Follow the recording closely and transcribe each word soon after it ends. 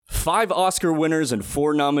5 Oscar winners and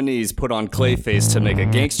 4 nominees put on Clayface to make a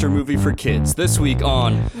gangster movie for kids. This week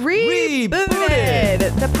on Rebooted,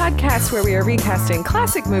 the podcast where we are recasting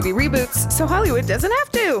classic movie reboots so Hollywood doesn't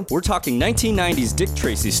have to. We're talking 1990s Dick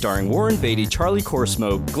Tracy starring Warren Beatty, Charlie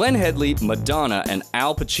Korsmo, Glenn Headley, Madonna, and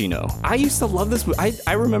Al Pacino. I used to love this movie.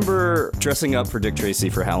 I remember dressing up for Dick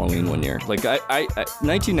Tracy for Halloween one year. Like,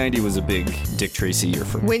 1990 was a big Dick Tracy year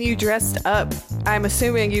for me. When you dressed up, I'm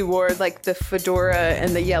assuming you wore like the fedora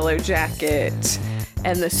and the yellow jacket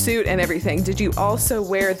and the suit and everything. Did you also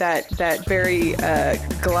wear that very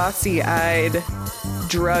glossy-eyed,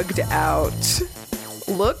 drugged-out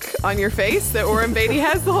look on your face that Warren Beatty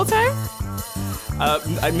has the whole time?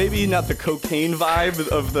 Maybe not the cocaine vibe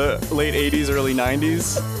of the late 80s, early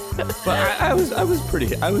 90s, but I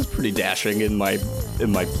was pretty dashing in my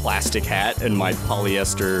plastic hat and my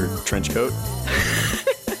polyester trench coat.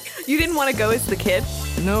 You didn't want to go as the kid?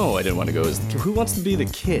 No, I didn't want to go as the kid. Who wants to be the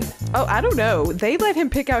kid? Oh, I don't know. They let him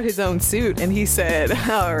pick out his own suit, and he said,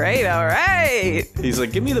 all right. He's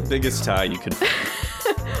like, give me the biggest tie you can find.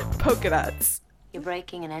 Polka dots. You're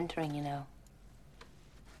breaking and entering, you know.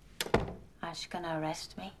 Aren't you gonna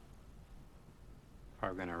arrest me? If I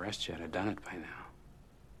were gonna arrest you, I'd have done it by now.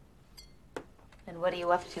 And what are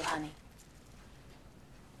you up to, honey?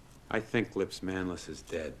 I think Lips Manless is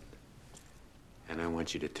dead. And I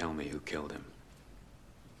want you to tell me who killed him.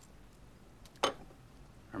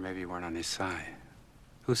 Or maybe you weren't on his side.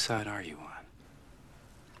 Whose side are you on?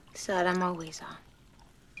 Side I'm always on.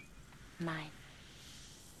 Mine.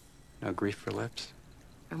 No grief for Lips?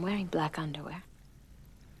 I'm wearing black underwear.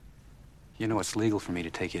 You know it's legal for me to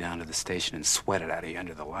take you down to the station and sweat it out of you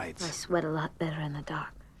under the I lights. sweat a lot better in the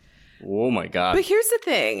dark. Oh my god. But here's the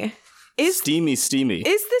thing. Steamy.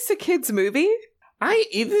 Is this a kid's movie?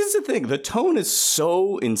 This is the thing. The tone is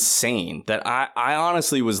so insane that I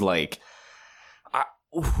honestly was like,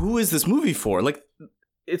 who is this movie for? Like,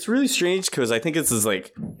 it's really strange because I think this is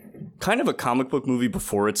like kind of a comic book movie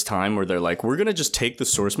before its time where they're like, we're going to just take the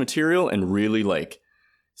source material and really like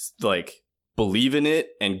believe in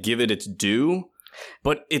it and give it its due.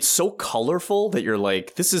 But it's so colorful that you're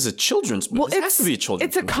like, this is a children's movie. Well, this has to be a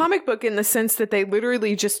children's movie. It's a comic book in the sense that they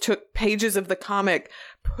literally just took pages of the comic,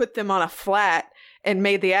 put them on a flat, and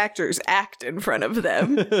made the actors act in front of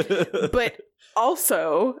them. But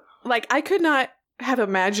also, like, I could not have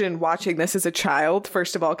imagined watching this as a child,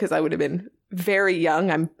 first of all, because I would have been very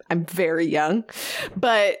young. I'm very young.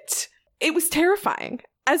 But it was terrifying.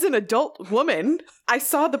 As an adult woman, I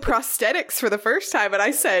saw the prosthetics for the first time, and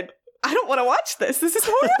I said, I don't want to watch this. This is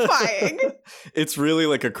horrifying. It's really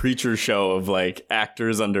like a creature show of like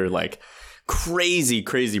actors under like crazy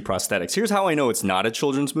prosthetics. Here's how I know it's not a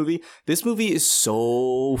children's movie. This movie is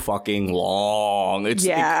so fucking long. It's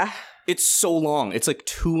so long. It's like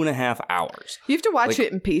 2.5 hours. You have to watch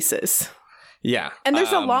it in pieces. Yeah. And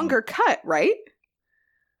there's a longer cut, right?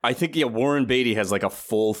 I think, Warren Beatty has like a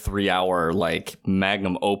full 3-hour like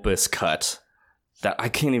magnum opus cut that I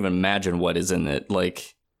can't even imagine what is in it.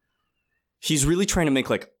 Like, he's really trying to make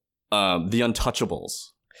like The Untouchables,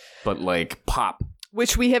 but like pop.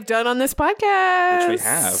 Which we have done on this podcast. Which we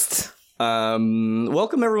have.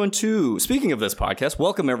 Welcome everyone to, speaking of this podcast,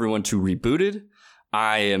 welcome everyone to Rebooted.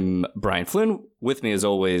 I am Brian Flynn. With me as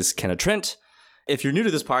always, Kenna Trent. If you're new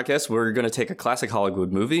to this podcast, we're going to take a classic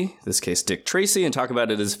Hollywood movie, in this case Dick Tracy, and talk about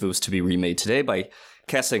it as if it was to be remade today by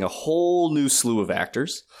casting a whole new slew of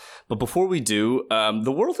actors. But before we do,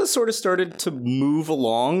 the world has sort of started to move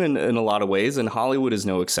along in a lot of ways, and Hollywood is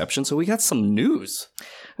no exception. So we got some news.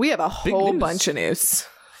 We have a whole bunch of news.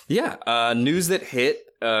 Yeah, news that hit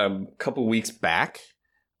a couple weeks back.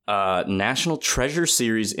 National Treasure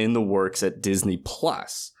series in the works at Disney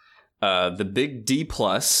Plus. The big D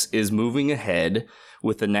Plus is moving ahead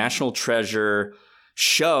with the National Treasure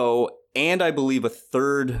show and I believe a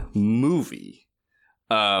third movie.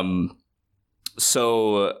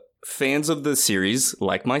 So fans of the series,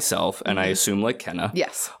 like myself, and I assume like Kenna,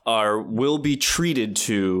 yes, will be treated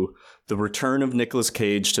to the return of Nicolas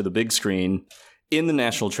Cage to the big screen in the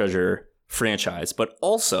National Treasure franchise. But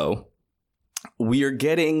also, we are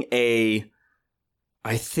getting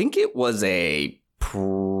I think it was a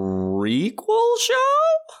prequel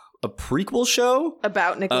show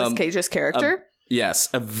about Nicolas Cage's character. Yes,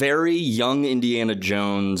 a very young Indiana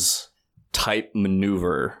Jones type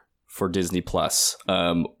maneuver for Disney Plus.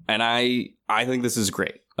 And I think this is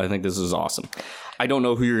great. I think this is awesome. I don't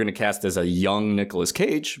know who you're going to cast as a young Nicolas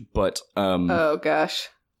Cage, but oh gosh,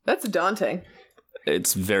 that's daunting.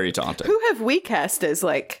 It's very daunting. Who have we cast as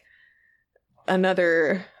like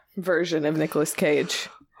another version of Nicolas Cage?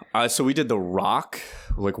 So we did The Rock,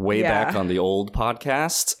 like way back on the old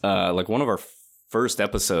podcast. Like one of our first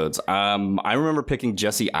episodes, I remember picking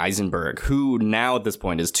Jesse Eisenberg, who now at this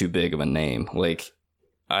point is too big of a name. Like,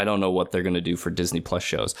 I don't know what they're going to do for Disney Plus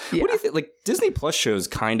shows. Yeah. What do you think? Like, Disney Plus shows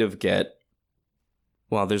kind of get,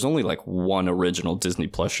 well, there's only like one original Disney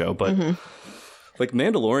Plus show, but like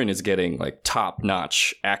Mandalorian is getting like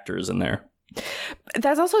top-notch actors in there.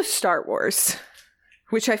 That's also Star Wars,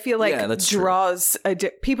 which I feel like draws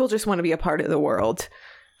people just want to be a part of the world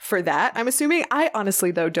for that. I'm assuming. I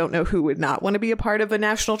honestly, though, don't know who would not want to be a part of a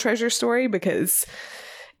National Treasure story because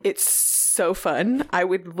it's so fun. I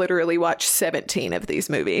would literally watch 17 of these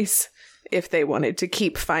movies if they wanted to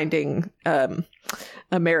keep finding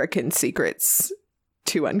American secrets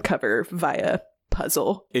to uncover via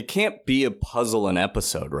puzzle. It can't be a puzzle an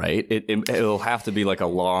episode, right? It'll have to be like a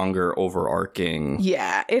longer overarching.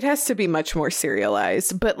 Yeah, it has to be much more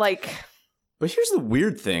serialized. But here's the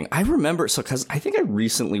weird thing. I remember, because I think I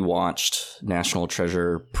recently watched National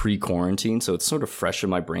Treasure pre-quarantine, so it's sort of fresh in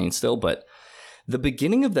my brain still. But the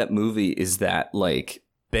beginning of that movie is that like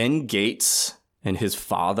Ben Gates and his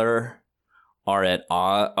father are at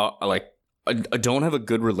don't have a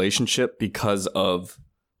good relationship because of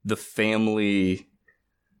the family.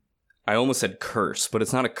 I almost said curse, but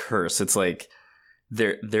it's not a curse. It's like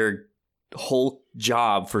their whole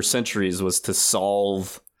job for centuries was to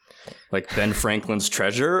solve like Ben Franklin's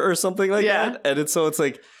treasure or something like that. And it's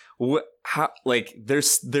like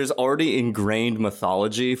there's already ingrained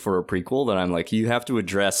mythology for a prequel that I'm like, you have to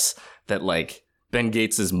address that like Ben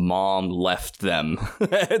Gates' mom left them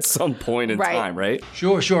at some point in time, right?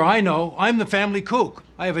 Sure, I know. I'm the family kook.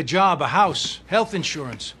 I have a job, a house, health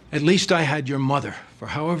insurance. At least I had your mother for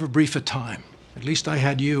however brief a time. At least I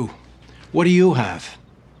had you. What do you have?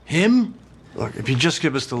 Him? Look, if you just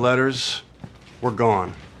give us the letters, we're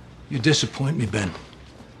gone. You disappoint me, Ben.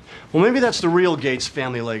 Well, maybe that's the real Gates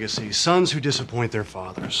family legacy. Sons who disappoint their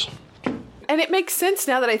fathers. And it makes sense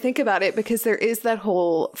now that I think about it, because there is that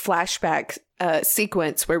whole flashback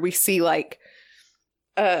sequence where we see like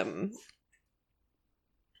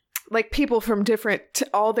people from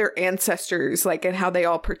all their ancestors, like, and how they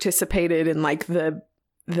all participated in like the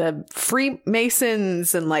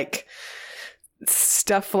Freemasons and like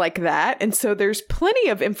stuff like that. And so there's plenty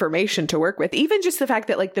of information to work with. Even just the fact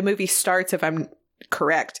that like the movie starts, if I'm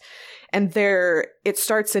correct, and it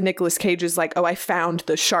starts in Nicolas Cage's like, oh, I found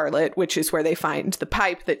the Charlotte, which is where they find the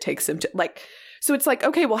pipe that takes him to like. So it's like,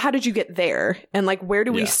 okay, well, how did you get there? And like, where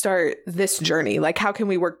do we start this journey? Like, how can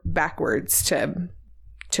we work backwards to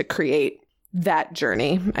create that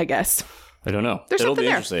journey, I guess? I don't know. It'll be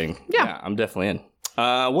interesting. Yeah, I'm definitely in.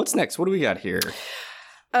 What's next? What do we got here?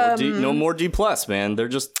 No more D+, man.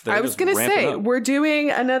 I was going to say, we're doing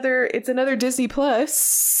another Disney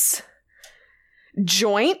Plus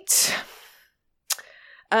joint.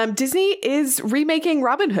 Disney is remaking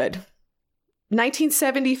Robin Hood.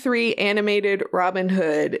 1973 animated Robin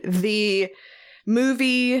Hood, the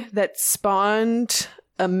movie that spawned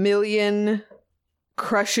a million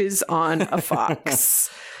crushes on a fox.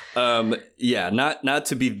 Not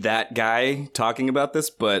to be that guy talking about this,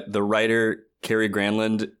 but the writer Carrie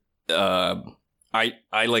Granlund, I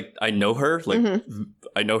know her,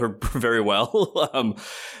 I know her very well.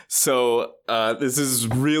 So this is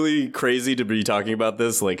really crazy to be talking about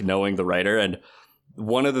this, like knowing the writer. And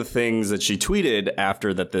one of the things that she tweeted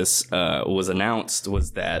after that this was announced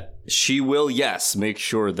was that she will, make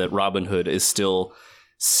sure that Robin Hood is still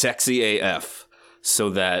sexy AF, so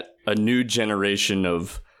that a new generation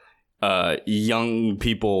of young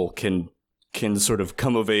people can sort of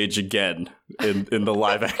come of age again in the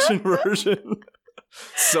live action version.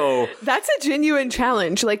 So that's a genuine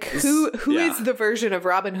challenge. Like, who is the version of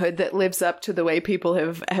Robin Hood that lives up to the way people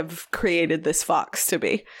have created this fox to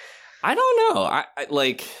be? I don't know. I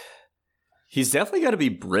like, he's definitely got to be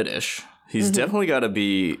British. He's definitely got to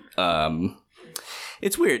be.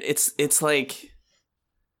 It's weird. It's like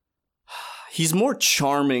he's more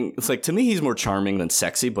charming. It's like, to me, he's more charming than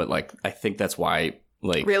sexy. But like, I think that's why.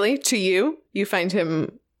 Like, really, to you, you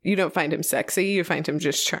don't find him sexy. You find him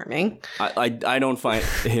just charming. I don't find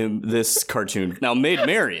him this cartoon. Now, Maid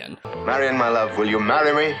Marian. Marian, my love, will you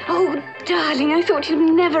marry me? Oh, darling, I thought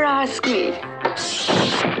you'd never ask me.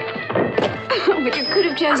 Oh, but you could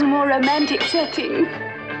have chosen a more romantic setting.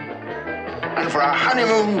 And for our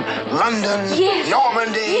honeymoon, London,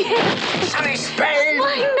 Normandy, sunny Spain.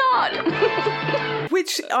 Why not?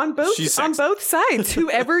 Which on both sides,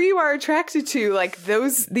 whoever you are attracted to, like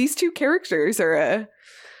these two characters are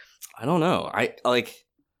I don't know. I like,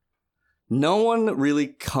 no one really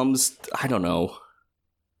comes. I don't know.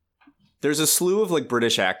 There's a slew of like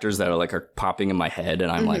British actors that are popping in my head,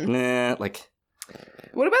 and I'm like, nah. Like,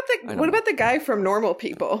 what about the guy from Normal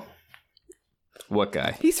People? What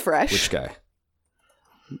guy? He's fresh. Which guy?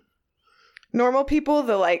 Normal People,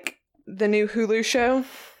 the new Hulu show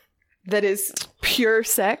that is pure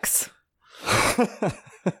sex.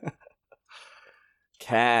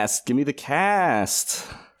 Cast. Give me the cast.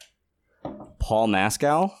 Paul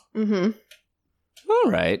Mescal? Mm-hmm.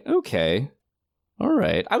 All right. Okay. All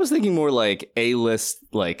right. I was thinking more like A-list,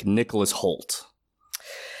 like Nicholas Hoult.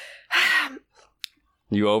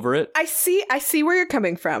 You over it? I see where you're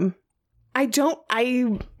coming from. I don't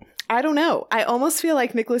know. I almost feel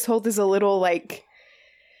like Nicholas Hoult is a little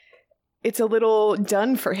it's a little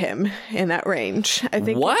done for him in that range. I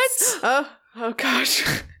think. What? Oh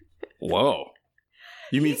gosh. Whoa.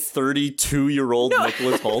 You mean 32-year-old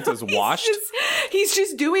Nicholas Hoult is washed? He's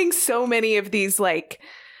just doing so many of these like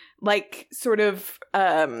sort of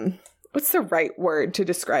what's the right word to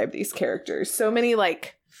describe these characters? So many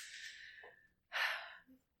like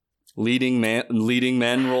leading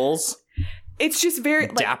men roles. It's just very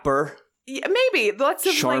dapper. Yeah, maybe lots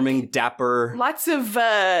of charming, dapper. Lots of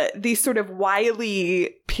these sort of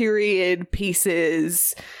wily period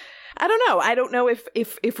pieces. I don't know. I don't know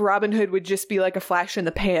if Robin Hood would just be like a flash in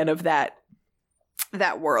the pan of that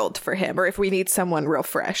world for him, or if we need someone real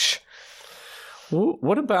fresh.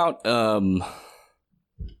 What about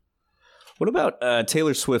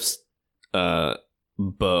Taylor Swift's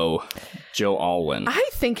beau, Joe Alwyn? I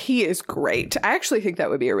think he is great. I actually think that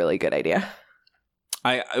would be a really good idea.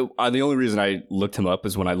 I the only reason I looked him up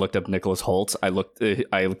is when I looked up Nicholas Hoult.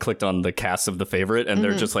 I clicked on the cast of The Favorite, and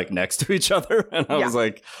they're just like next to each other, and I was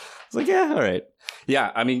like, yeah, all right,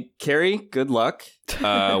 yeah. I mean, Carrie, good luck.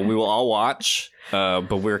 We will all watch,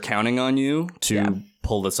 but we're counting on you to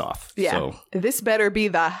pull this off. Yeah, so. This better be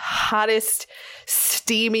the hottest,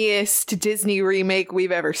 steamiest Disney remake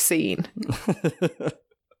we've ever seen.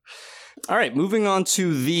 All right, moving on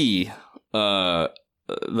to the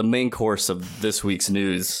main course of this week's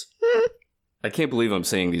news. I can't believe I'm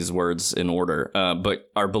saying these words in order, but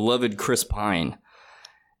our beloved Chris Pine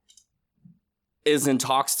is in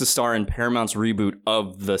talks to star in Paramount's reboot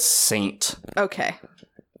of The Saint. Okay.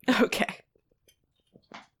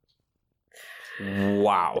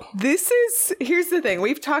 Wow. Here's the thing.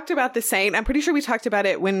 We've talked about The Saint. I'm pretty sure we talked about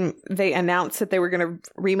it when they announced that they were going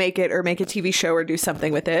to remake it or make a TV show or do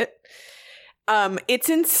something with it. It's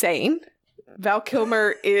insane. Val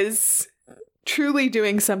Kilmer is truly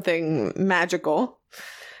doing something magical.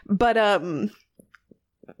 But,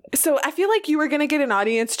 so I feel like you were going to get an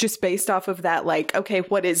audience just based off of that, like, okay,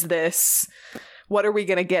 what is this? What are we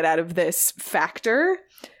going to get out of this factor?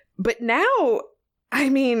 But now, I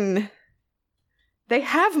mean, they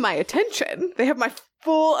have my attention. They have my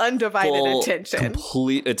full undivided attention.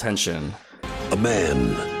 Complete attention. A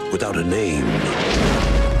man without a name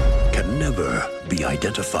can never be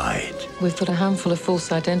identified. We've got a handful of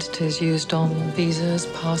false identities used on visas,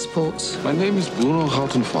 passports. My name is Bruno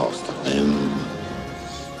Houghton-Faust.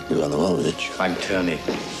 Ivanovic. I'm Tony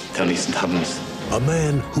St. Hubbins. A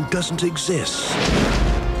man who doesn't exist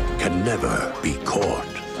can never be caught.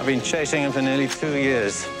 I've been chasing him for nearly 2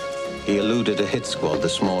 years. He eluded a hit squad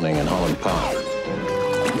this morning in Holland Park.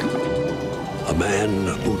 A man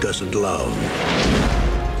who doesn't love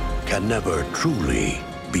can never truly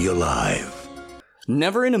be alive.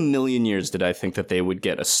 Never in a million years did I think that they would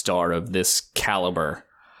get a star of this caliber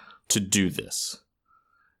to do this.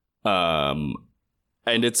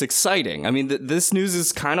 And it's exciting. I mean, this news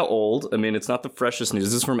is kind of old. I mean, it's not the freshest news.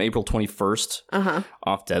 This is from April 21st,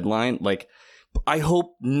 off Deadline. Like, I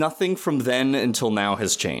hope nothing from then until now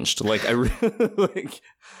has changed. Like,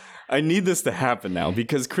 I need this to happen now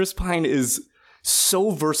because Chris Pine is so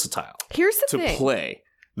versatile. Here's the thing. To play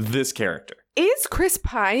this character. Is Chris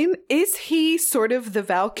Pine, is he sort of the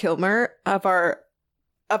Val Kilmer of our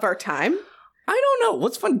time? I don't know.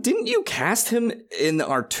 What's fun? Didn't you cast him in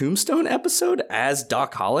our Tombstone episode as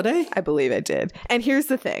Doc Holliday? I believe I did. And here's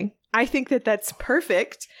the thing. I think that that's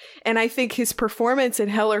perfect. And I think his performance in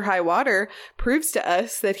Hell or High Water proves to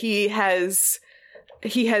us that he has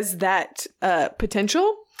that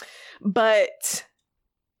potential. But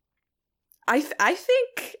I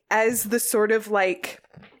think as the sort of like,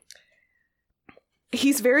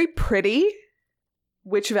 he's very pretty,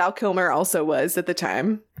 which Val Kilmer also was at the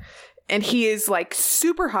time. And he is like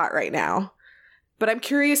super hot right now. But I'm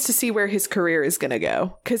curious to see where his career is going to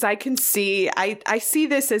go. Because I can see, I see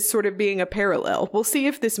this as sort of being a parallel. We'll see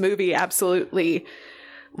if this movie absolutely,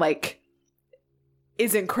 like,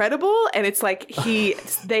 is incredible. And it's like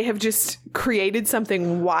they have just created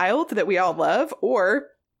something wild that we all love. Or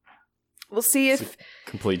we'll see if...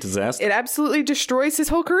 Complete disaster. It absolutely destroys his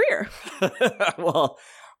whole career. Well,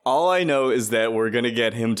 All I know is that we're going to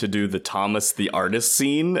get him to do the Thomas the Artist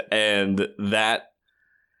scene, and that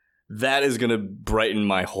is going to brighten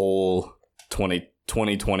my whole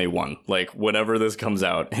 2021. Like, whenever this comes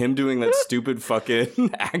out, him doing that stupid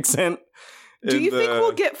fucking accent. Do you think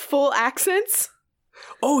we'll get full accents?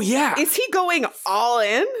 Oh, yeah. Is he going all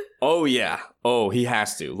in? Oh, yeah. Oh, he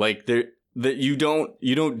has to. Like, you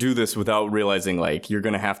don't do this without realizing, like, you're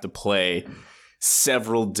going to have to play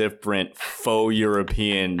several different faux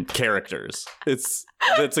European characters. That's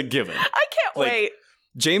a given. I can't wait.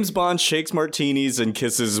 James Bond shakes martinis and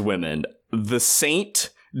kisses women. The Saint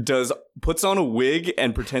puts on a wig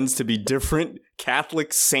and pretends to be different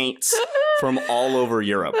Catholic saints from all over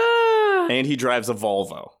Europe. And he drives a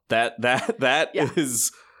Volvo. That's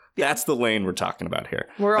the lane we're talking about here.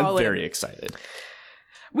 I'm very excited.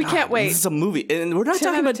 We can't wait. This is a movie. And we're not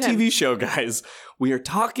talking about a TV show, guys. We are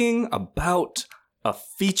talking about a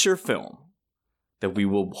feature film that we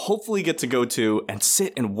will hopefully get to go to and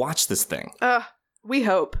sit and watch this thing. We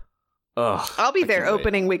hope. I'll be there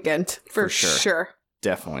opening weekend for sure.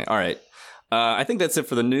 Definitely. All right. I think that's it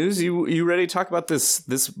for the news. You ready to talk about this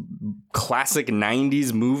classic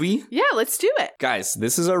 90s movie? Yeah, let's do it. Guys,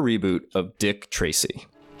 this is our reboot of Dick Tracy.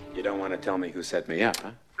 You don't want to tell me who set me up,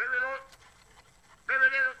 huh?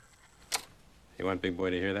 You want Big Boy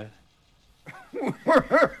to hear that? Big Boy did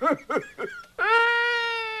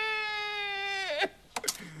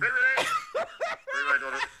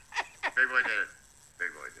it. Big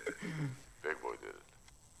Boy did it. Big Boy did it.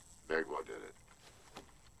 Big Boy did it.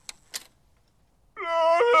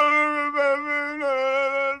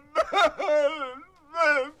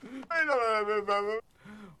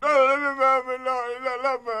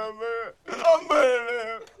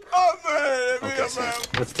 Okay, son.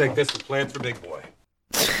 Let's take this and plan for Big Boy.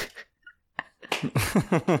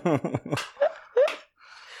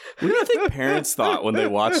 What do you think parents thought when they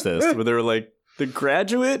watched this? Where they were like, The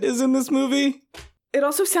Graduate is in this movie? It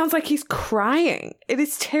also sounds like he's crying. It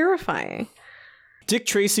is terrifying. Dick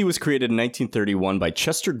Tracy was created in 1931 by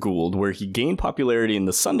Chester Gould, where he gained popularity in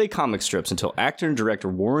the Sunday comic strips until actor and director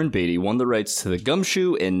Warren Beatty won the rights to the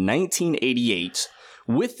Gumshoe in 1988,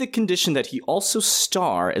 with the condition that he also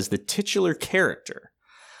star as the titular character.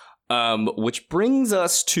 Which brings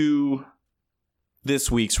us to this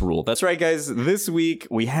week's rule. That's right, guys. This week,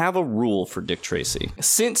 we have a rule for Dick Tracy.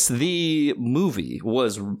 Since the movie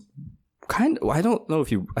was I don't know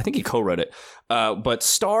if I think he co-wrote it, but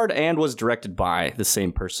starred and was directed by the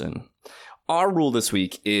same person. Our rule this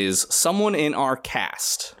week is someone in our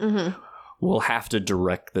cast will have to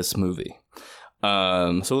direct this movie.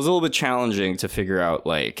 So it was a little bit challenging to figure out,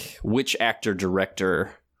 like, which actor,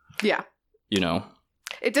 director. Yeah. You know.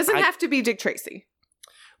 It doesn't have to be Dick Tracy.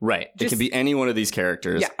 Right. It can be any one of these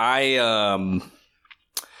characters. Yeah.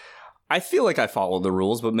 I feel like I followed the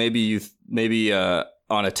rules, but maybe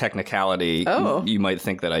on a technicality, you might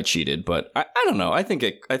think that I cheated, but I don't know. I think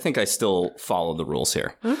I still followed the rules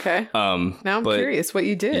here. Okay. Now I'm curious what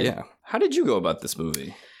you did. Yeah. How did you go about this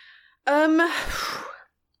movie?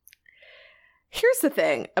 Here's the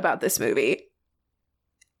thing about this movie.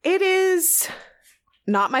 It is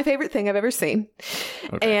not my favorite thing I've ever seen.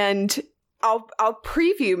 Okay. And I'll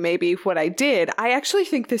preview maybe what I did. I actually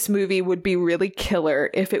think this movie would be really killer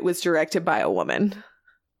if it was directed by a woman.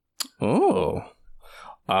 Oh.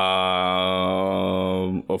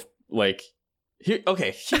 Like, here.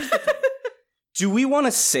 Okay. Here's the thing. Do we want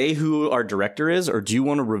to say who our director is, or do you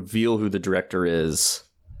want to reveal who the director is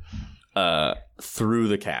through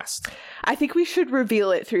the cast? I think we should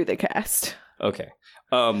reveal it through the cast. Okay.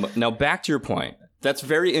 Now back to your point. That's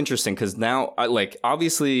very interesting because now,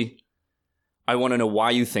 obviously, I want to know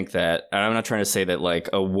why you think that. And I'm not trying to say that like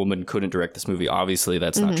a woman couldn't direct this movie. Obviously,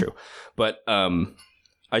 that's not true. But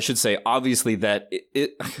I should say, obviously, that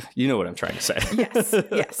it you know what I'm trying to say.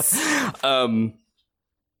 Yes.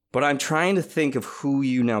 But I'm trying to think of who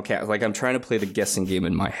you now cast. Like, I'm trying to play the guessing game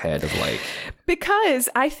in my head of like. Because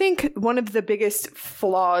I think one of the biggest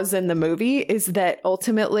flaws in the movie is that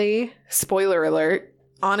ultimately, spoiler alert,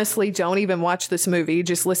 honestly, don't even watch this movie.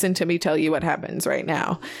 Just listen to me tell you what happens right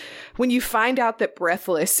now. When you find out that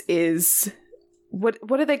Breathless is, what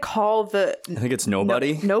do they call the... I think it's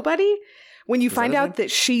Nobody. Nobody? When you find out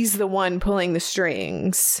that she's the one pulling the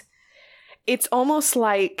strings, it's almost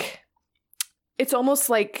like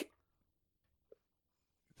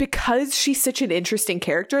because she's such an interesting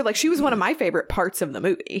character, like she was one of my favorite parts of the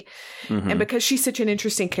movie. And because she's such an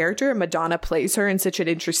interesting character and Madonna plays her in such an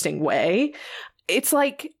interesting way, it's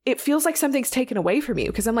like, it feels like something's taken away from you.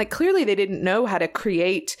 Because I'm like, clearly they didn't know how to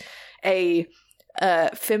create a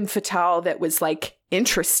femme fatale that was like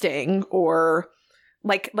interesting, or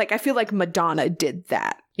like I feel like Madonna did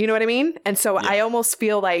that. You know what I mean? And so I almost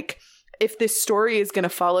feel like if this story is going to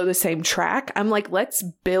follow the same track, I'm like, let's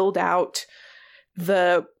build out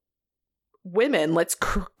the women. Let's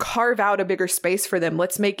carve out a bigger space for them.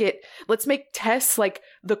 Let's make Tess like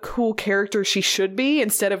the cool character she should be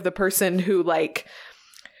instead of the person who like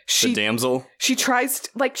the damsel. She tries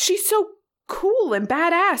like she's so cool and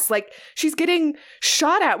badass. Like she's getting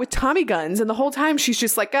shot at with Tommy guns and the whole time she's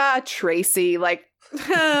just like, Tracy, like,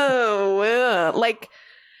 oh, like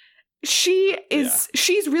she's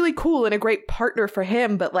really cool and a great partner for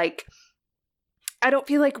him. But like, I don't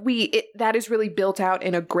feel like that is really built out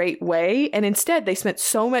in a great way. And instead they spent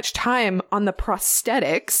so much time on the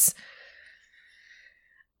prosthetics.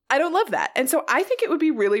 I don't love that. And so I think it would be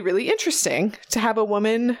really, really interesting to have a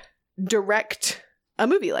woman direct a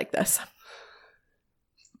movie like this.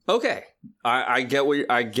 Okay. I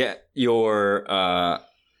get your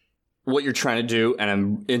what you're trying to do, and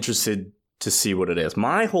I'm interested to see what it is.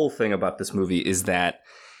 My whole thing about this movie is that,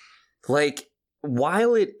 like,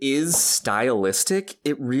 while it is stylistic,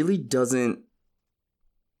 it really doesn't...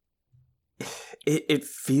 It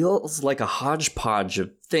feels like a hodgepodge of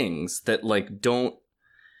things that, like, don't...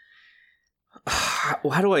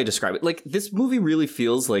 How do I describe it? Like, this movie really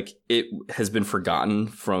feels like it has been forgotten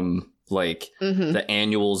from, like, the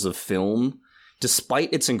annuals of film,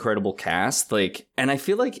 despite its incredible cast. Like, and I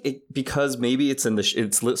feel like it, because maybe it's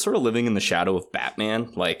sort of living in the shadow of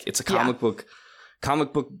Batman. Like, it's a comic book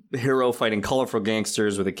hero fighting colorful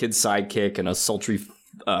gangsters with a kid's sidekick and a sultry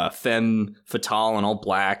femme fatale in all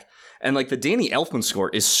black. And like the Danny Elfman score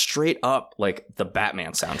is straight up like the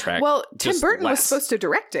Batman soundtrack. Well, Tim Burton was supposed to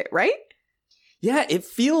direct it, right? Yeah, it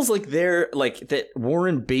feels like that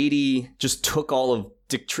Warren Beatty just took all of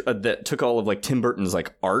like Tim Burton's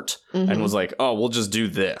like art and was like, oh, we'll just do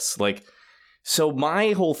this. Like, so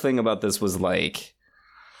my whole thing about this was like,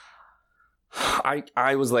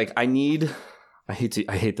 I was like, I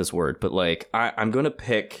hate this word, but like I'm gonna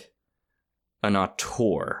pick an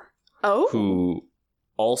auteur who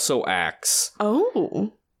also acts.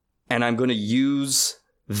 Oh. And I'm gonna use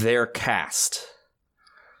their cast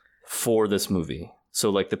for this movie. So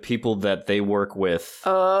like the people that they work with.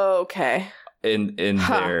 Oh, okay. In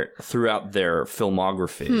their throughout their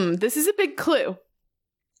filmography. This is a big clue.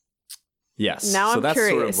 Yes. Now I'm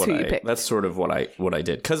curious who you picked. That's sort of what I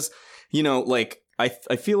did. Because, you know, like I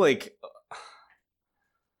feel like,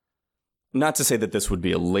 not to say that this would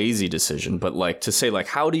be a lazy decision, but like to say like,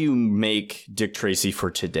 how do you make Dick Tracy for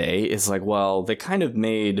today? Is like, well, they kind of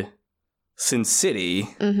made Sin City,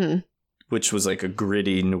 which was like a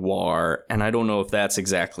gritty noir, and I don't know if that's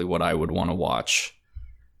exactly what I would want to watch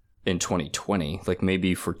in 2020, like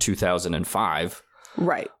maybe for 2005.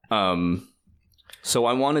 Right. So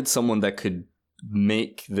I wanted someone that could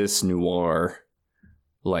make this noir,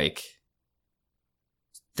 like,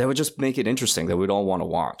 that would just make it interesting, that we'd all want to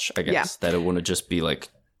watch, I guess. That it wouldn't just be like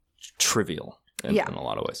trivial in a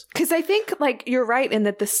lot of ways. Because I think like you're right in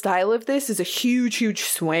that the style of this is a huge, huge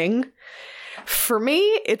swing. For me,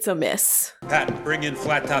 it's a miss. Pat, bring in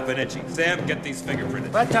Flat Top and Itchy. Sam, get these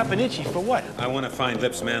fingerprinted. Flat Top and Itchy for what? I want to find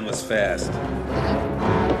Lips Manless fast.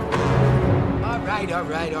 All right.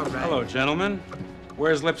 Hello, gentlemen.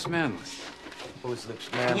 Where's Lips Manless? Who's Lips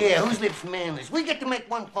Manless? Yeah, who's Lips Manless? We get to make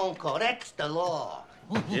one phone call. That's the law.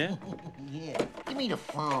 Yeah? Yeah. Give me the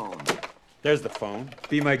phone. There's the phone.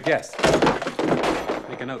 Be my guest.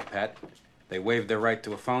 Make a note, Pat. They waived their right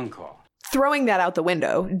to a phone call. Throwing that out the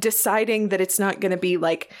window, deciding that it's not going to be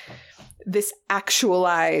like this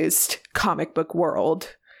actualized comic book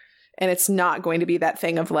world. And it's not going to be that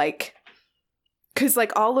thing of like, because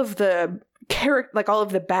like all of the all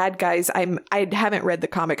of the bad guys, I haven't read the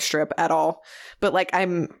comic strip at all, but like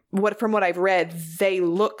from what I've read, they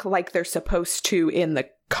look like they're supposed to in the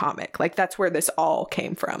comic. Like that's where this all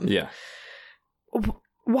came from. Yeah.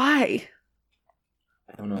 Why?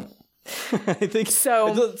 I don't know. I think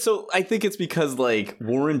so. So I think it's because like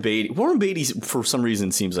Warren Beatty for some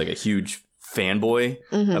reason seems like a huge fanboy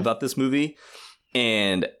about this movie,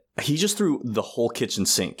 and he just threw the whole kitchen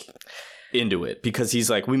sink into it because he's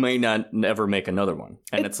like, we might not never make another one,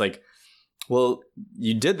 and it's like, well,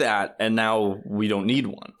 you did that, and now we don't need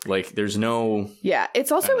one. Like, there's no. Yeah,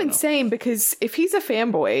 it's also insane because if he's a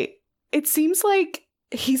fanboy, it seems like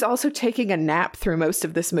he's also taking a nap through most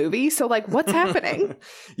of this movie. So like, what's happening?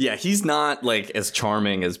 Yeah, he's not like as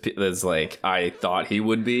charming as like I thought he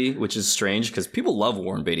would be, which is strange because people love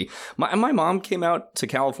Warren Beatty. My mom came out to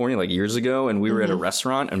California like years ago, and we were at a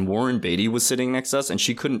restaurant, and Warren Beatty was sitting next to us, and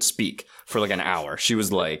she couldn't speak for like an hour. She was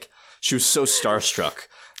so starstruck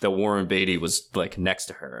that Warren Beatty was like next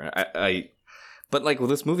to her. But like with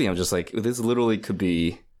this movie, I'm just like, this literally could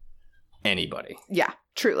be anybody. Yeah,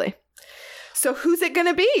 truly. So who's it going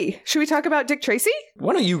to be? Should we talk about Dick Tracy?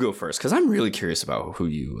 Why don't you go first? Because I'm really curious about who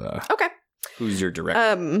you... Okay. Who's your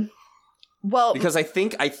director? Well... Because I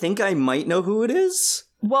think I might know who it is.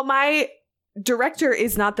 Well, my director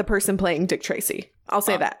is not the person playing Dick Tracy. I'll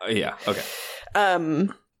say that. Yeah, okay.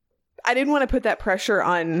 I didn't want to put that pressure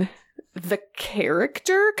on the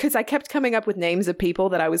character because I kept coming up with names of people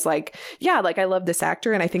that I was like, yeah, like I love this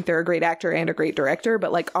actor and I think they're a great actor and a great director,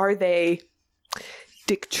 but like, are they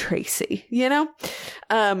Dick Tracy? You know?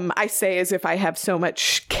 I say as if I have so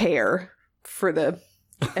much care for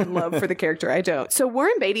and love for the character. I don't. So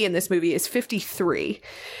Warren Beatty in this movie is 53.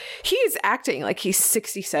 He is acting like he's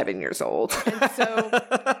 67 years old. And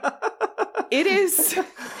so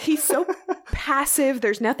he's so passive.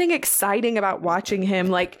 There's nothing exciting about watching him.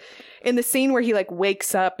 Like in the scene where he like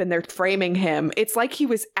wakes up and they're framing him, it's like he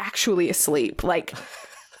was actually asleep. Like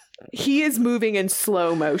he is moving in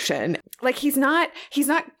slow motion. Like he's not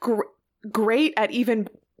great at even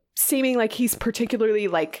seeming like he's particularly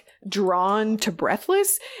like drawn to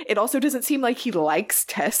Breathless. It also doesn't seem like he likes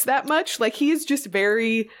Tess that much. Like he is just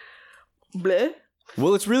very bleh.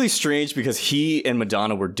 Well, it's really strange because he and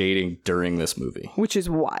Madonna were dating during this movie. Which is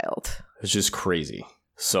wild. It's just crazy.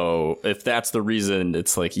 So if that's the reason,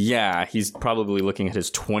 it's like, yeah, he's probably looking at his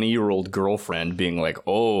 20-year-old girlfriend being like,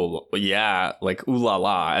 oh, yeah, like, ooh la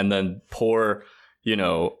la. And then poor,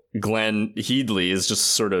 Glenn Headley is just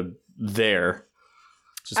sort of there.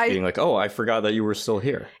 Just being like, oh, I forgot that you were still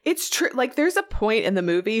here. It's true. Like, there's a point in the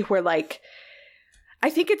movie where, like,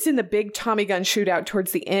 I think it's in the big Tommy gun shootout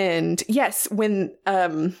towards the end. Yes, when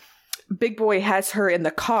Big Boy has her in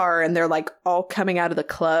the car and they're, like, all coming out of the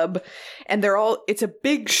club. And it's a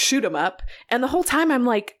big shoot 'em up. And the whole time I'm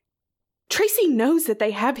like, Tracy knows that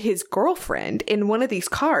they have his girlfriend in one of these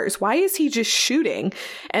cars. Why is he just shooting?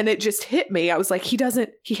 And it just hit me. I was like, he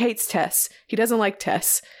hates Tess. He doesn't like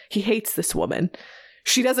Tess. He hates this woman.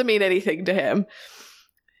 She doesn't mean anything to him.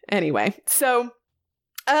 Anyway, so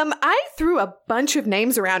I threw a bunch of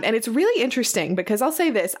names around, and it's really interesting because I'll say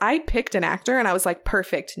this. I picked an actor, and I was like,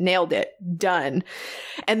 perfect, nailed it, done.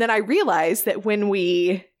 And then I realized that when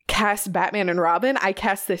we cast Batman and Robin, I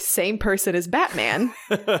cast the same person as Batman.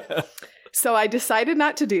 So I decided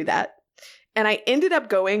not to do that. And I ended up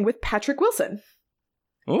going with Patrick Wilson.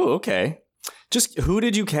 Oh, okay. Just who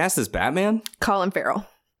did you cast as Batman? Colin Farrell.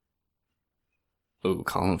 Oh,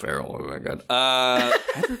 Colin Farrell. Oh, my God.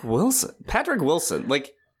 Patrick Wilson.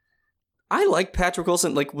 Like, I like Patrick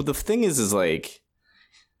Wilson. Like, well, the thing is like,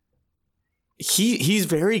 he's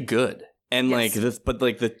very good. And, yes. But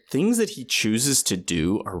the things that he chooses to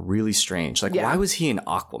do are really strange. Like, why was he in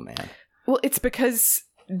Aquaman? Well, it's because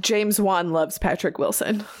James Wan loves Patrick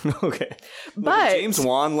Wilson. Okay. But if James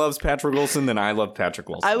Wan loves Patrick Wilson, then I love Patrick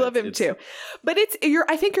Wilson. I love him too. But I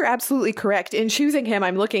think you're absolutely correct. In choosing him,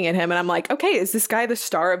 I'm looking at him and I'm like, okay, is this guy the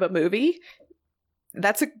star of a movie?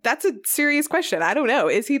 That's a serious question. I don't know.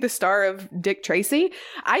 Is he the star of Dick Tracy?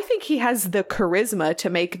 I think he has the charisma to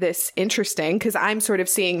make this interesting because I'm sort of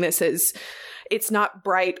seeing this as it's not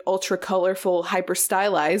bright, ultra colorful, hyper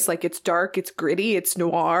stylized. Like it's dark, it's gritty, it's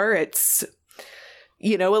noir, it's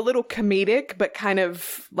a little comedic, but kind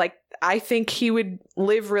of like, I think he would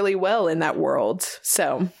live really well in that world.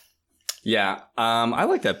 So. Yeah. I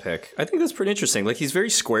like that pick. I think that's pretty interesting. Like he's very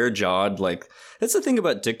square jawed. Like that's the thing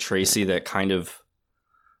about Dick Tracy that kind of,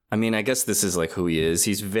 I mean, I guess this is like who he is.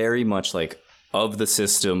 He's very much like of the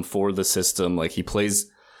system, for the system. Like he kind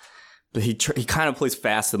of plays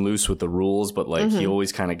fast and loose with the rules, but like he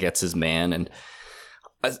always kind of gets his man. And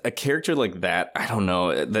a character like that, I don't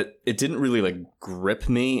know, that it didn't really like grip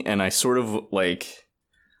me. And I was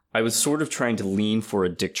sort of trying to lean for a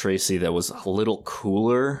Dick Tracy that was a little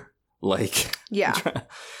cooler. Like, yeah,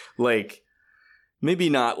 like maybe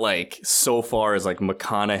not like so far as like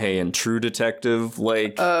McConaughey and True Detective,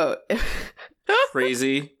 like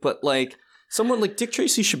crazy, but like someone like Dick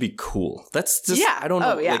Tracy should be cool. That's just, I don't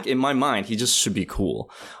know. Like in my mind, he just should be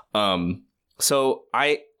cool. So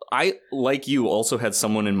I, like you, also had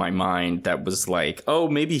someone in my mind that was like, oh,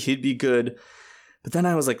 maybe he'd be good. But then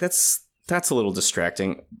I was like, that's a little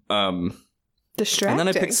distracting. Distracting? And then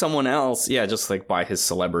I picked someone else. Yeah, just like by his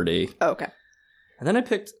celebrity. Oh, okay. And then I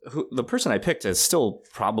picked, the person I picked is still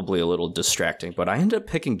probably a little distracting, but I ended up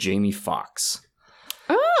picking Jamie Foxx.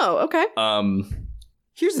 Oh, okay.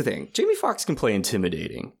 Here's the thing. Jamie Foxx can play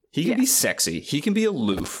intimidating. He can be sexy. He can be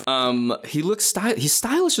aloof. He looks he's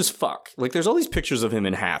stylish as fuck. Like there's all these pictures of him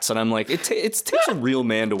in hats, and I'm like, it takes a real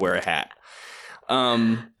man to wear a hat.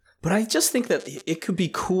 But I just think that it could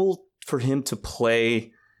be cool for him to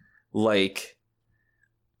play like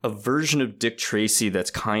a version of Dick Tracy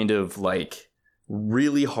that's kind of like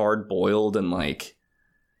really hard boiled and like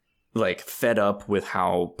fed up with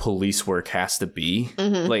how police work has to be.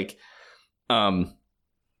 Mhm. Like,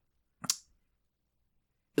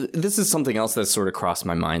 this is something else that sort of crossed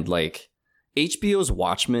my mind. Like, HBO's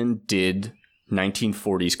Watchmen did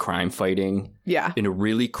 1940s crime fighting Yeah. in a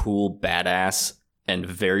really cool, badass, and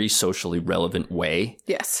very socially relevant way.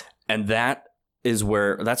 Yes. And that's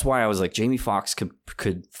why I was like, Jamie Foxx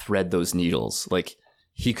could thread those needles. Like,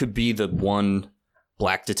 he could be the one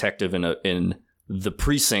black detective in the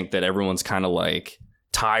precinct that everyone's kind of like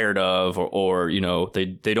tired of, or you know, they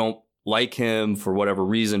don't like him for whatever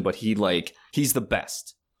reason, but he's the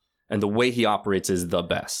best. And the way he operates is the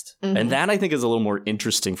best. Mhm. And that I think is a little more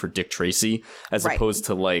interesting for Dick Tracy as Right. opposed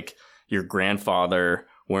to like your grandfather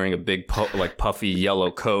wearing a big puffy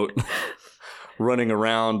yellow coat running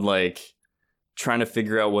around like trying to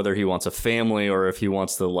figure out whether he wants a family or if he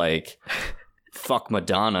wants to like fuck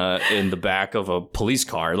Madonna in the back of a police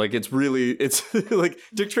car. Like it's like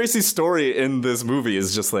Dick Tracy's story in this movie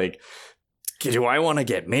is just like, do I want to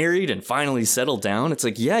get married and finally settle down? It's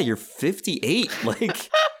like, yeah, you're 58. Like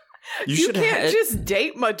You can't just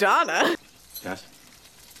date Madonna. Yes?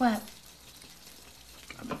 What?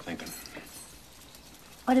 I've been thinking.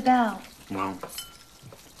 What about? Well,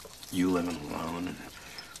 you living alone and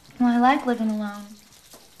Well, I like living alone.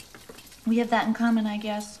 We have that in common, I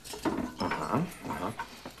guess.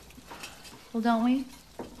 Well, don't we?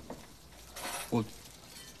 Well,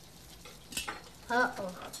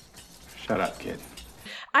 Uh-oh. shut up, kid.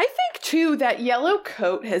 I think, too, that yellow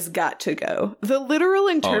coat has got to go. The literal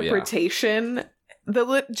interpretation,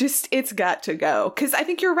 it's got to go. Because I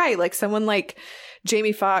think you're right. Like, someone like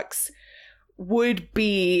Jamie Foxx would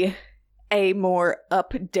be a more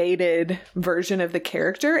updated version of the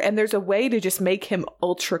character. And there's a way to just make him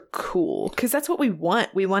ultra cool. Because that's what we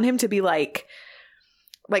want. We want him to be like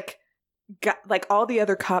all the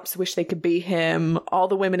other cops wish they could be him. All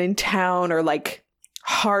the women in town are like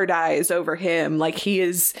hard eyes over him. Like he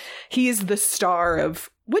is the star of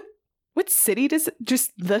what city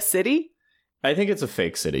just the city? I think it's a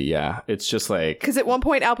fake city. Yeah. It's just like, Because at one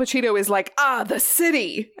point Al Pacino is like, the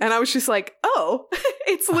city. And I was just like, oh,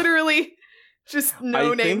 it's literally just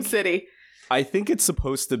no-name city. I think it's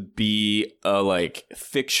supposed to be a like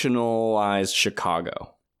fictionalized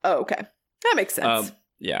Chicago. Oh, okay. That makes sense.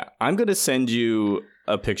 Yeah. I'm going to send you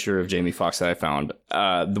a picture of Jamie Foxx that I found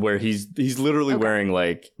where he's literally wearing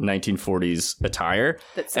like 1940s attire.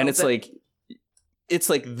 And it's like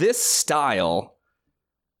this style.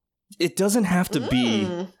 It doesn't have to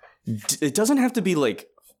be like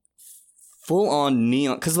full on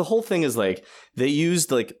neon, because the whole thing is like they used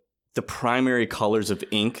like the primary colors of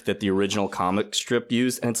ink that the original comic strip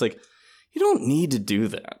used, and it's like you don't need to do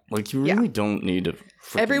that. Like you really don't need to.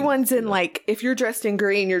 Everyone's in like, if you're dressed in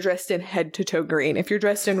green, you're dressed in head to toe green. If you're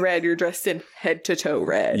dressed in red, you're dressed in head to toe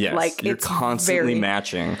red. Yes, like you're it's constantly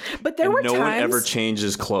matching. But there were no times, one ever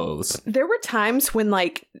changes clothes. There were times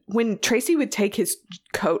when Tracy would take his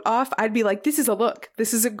coat off, I'd be like, this is a look.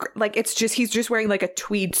 This is he's just wearing like a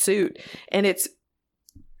tweed suit and it's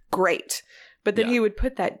great. But then he would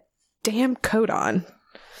put that damn coat on.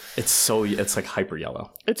 It's like hyper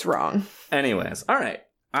yellow. It's wrong. Anyways, all right.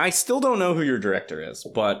 I still don't know who your director is,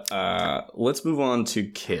 but let's move on to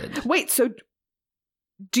Kid. Wait, so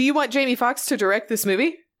do you want Jamie Foxx to direct this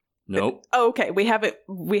movie? Nope. Oh, okay. We haven't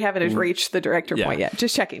reached the director point yet.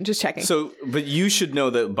 Just checking. So, but you should know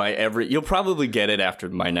that you'll probably get it after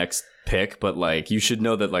my next pick, but like you should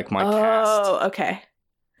know that like my cast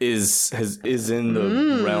is in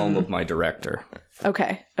the realm of my director.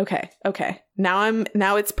 Okay.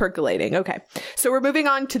 Now it's percolating. Okay. So we're moving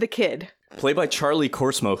on to The Kid. Played by Charlie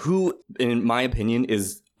Korsmo, who, in my opinion,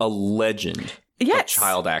 is a legend of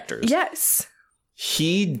child actors. Yes.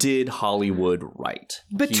 He did Hollywood right.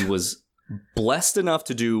 He was blessed enough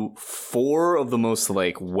to do 4 of the most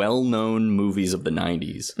like well-known movies of the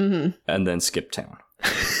 90s and then skip town.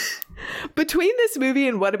 Between this movie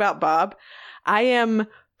and What About Bob, I am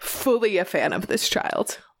fully a fan of this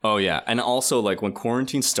child. Oh, yeah. And also, like, when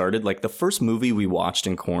quarantine started, like, the first movie we watched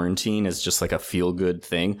in quarantine as just, like, a feel-good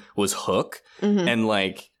thing was Hook. Mm-hmm. And,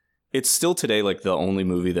 like, it's still today, like, the only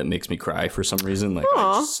movie that makes me cry for some reason. Like,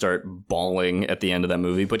 I just start bawling at the end of that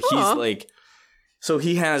movie. But he's, like... So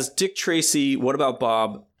he has Dick Tracy, What About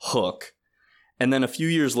Bob, Hook. And then a few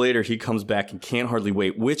years later, he comes back and Can't Hardly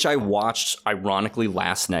Wait, which I watched, ironically,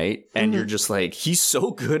 last night. And you're just like, he's so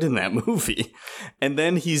good in that movie. And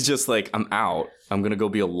then he's just like, I'm out. I'm going to go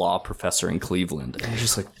be a law professor in Cleveland. And you're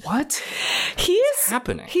just like, what? What's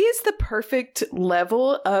happening? He is the perfect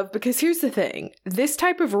level of, because here's the thing. This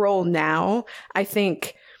type of role now, I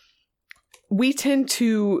think, we tend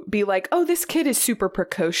to be like, oh, this kid is super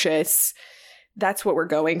precocious. That's what we're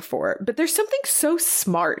going for. But there's something so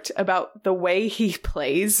smart about the way he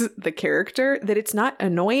plays the character that it's not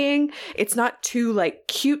annoying. It's not too like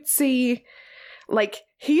cutesy. Like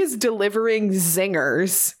he is delivering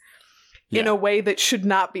zingers in a way that should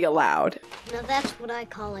not be allowed. Now that's what I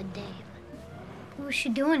call a dame. What was she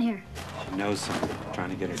doing here? She knows something.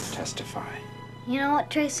 Trying to get her to testify. You know what,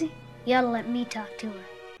 Tracy? You ought to let me talk to her.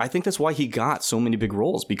 I think that's why he got so many big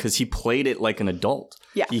roles, because he played it like an adult.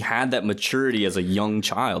 Yeah. He had that maturity as a young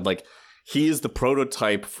child. Like, he is the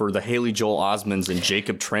prototype for the Haley Joel Osments and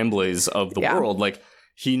Jacob Tremblays of the world. Like,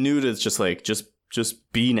 he knew to just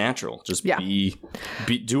be natural. Just be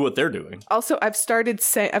do what they're doing. Also, I've started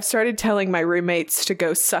telling my roommates to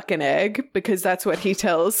go suck an egg, because that's what he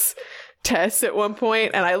tells Tess at one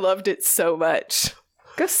point, and I loved it so much.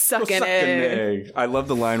 Go suck an egg. I love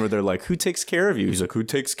the line where they're like, who takes care of you? He's like, who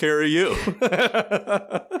takes care of you?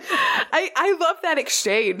 I love that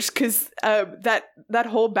exchange, because that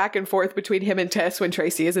whole back and forth between him and Tess when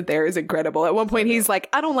Tracy isn't there is incredible. At one point, he's like,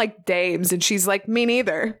 I don't like dames. And she's like, me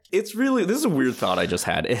neither. This is a weird thought I just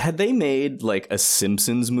had. Had they made like a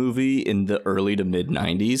Simpsons movie in the early to mid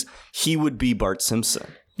 90s, he would be Bart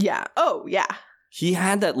Simpson. Yeah. Oh, yeah. He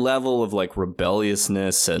had that level of like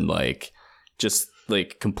rebelliousness and like just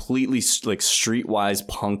like completely like streetwise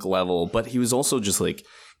punk level, but he was also just like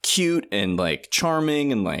cute and like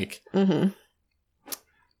charming and like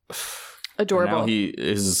adorable. And now he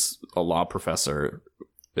is a law professor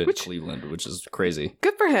in Cleveland, which is crazy.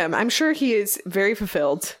 Good for him. I'm sure he is very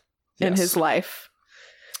fulfilled in his life.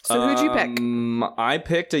 So who'd you pick? I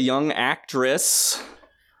picked a young actress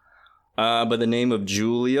by the name of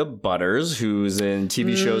Julia Butters, who's in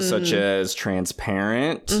TV shows such as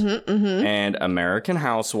Transparent and American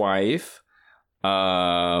Housewife.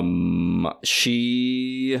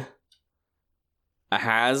 She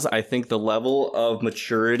has, I think, the level of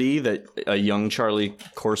maturity that a young Charlie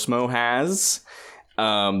Korsmo has.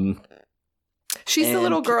 She's the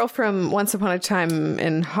little girl from Once Upon a Time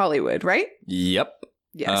in Hollywood, right? Yep.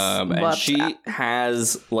 Yes. And she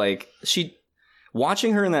has like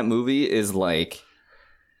watching her in that movie is like,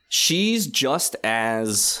 she's just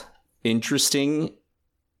as interesting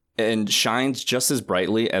and shines just as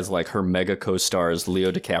brightly as like her mega co-stars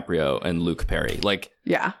Leo DiCaprio and Luke Perry. Like,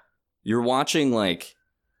 yeah, you're watching like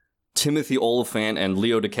Timothy Olyphant and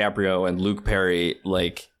Leo DiCaprio and Luke Perry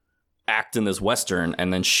like act in this Western,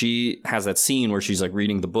 and then she has that scene where she's like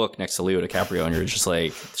reading the book next to Leo DiCaprio, and you're just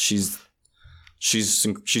like, she's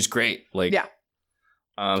great. Like, yeah.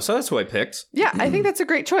 So that's who I picked. Yeah, I think that's a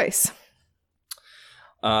great choice.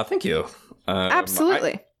 Thank you.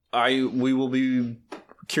 Absolutely. We will be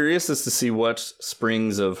curious as to see what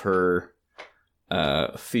springs of her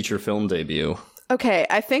feature film debut. Okay,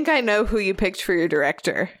 I think I know who you picked for your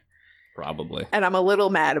director. Probably. And I'm a little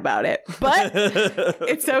mad about it, but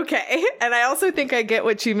it's okay. And I also think I get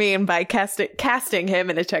what you mean by casting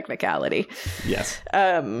him in a technicality. Yes.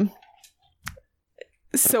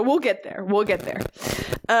 So we'll get there.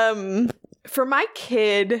 For my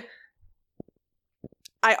kid,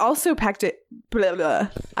 I also picked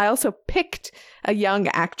a young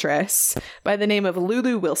actress by the name of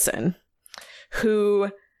Lulu Wilson,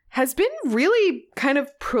 who has been really kind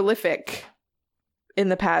of prolific in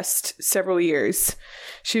the past several years.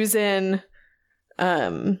 She was in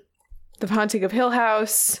The Haunting of Hill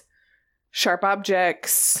House, Sharp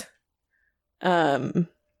Objects,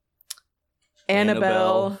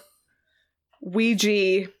 Annabelle,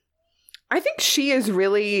 Ouija. I think she is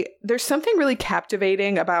really, there's something really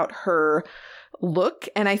captivating about her look.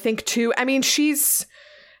 And I think too, I mean, she's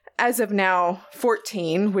as of now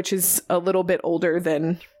 14, which is a little bit older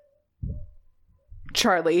than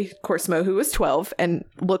Charlie Korsmo, who was 12 and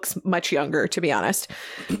looks much younger, to be honest.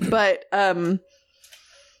 But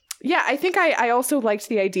yeah, I think I also liked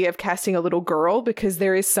the idea of casting a little girl, because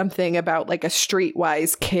there is something about like a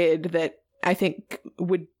streetwise kid that I think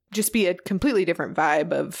would just be a completely different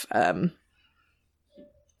vibe of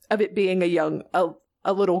it being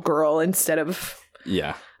a little girl instead of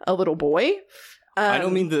a little boy. I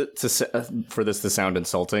don't mean for this to sound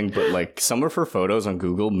insulting, but like some of her photos on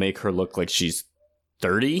Google make her look like she's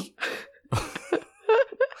 30.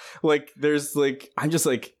 Like there's like, I'm just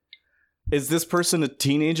like, is this person a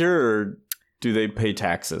teenager or do they pay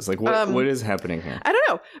taxes? Like what is happening here? I don't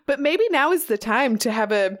know, but maybe now is the time to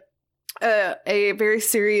have a very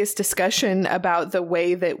serious discussion about the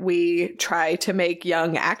way that we try to make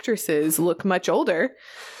young actresses look much older.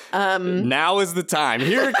 Now is the time.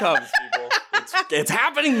 Here it comes, people. It's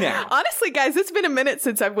happening now. Honestly, guys, it's been a minute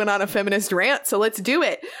since I've went on a feminist rant, so let's do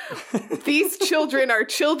it. These children are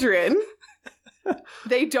children.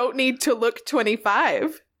 They don't need to look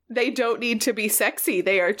 25. They don't need to be sexy.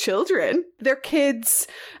 They are children. They're kids.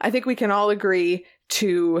 I think we can all agree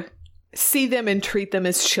to see them and treat them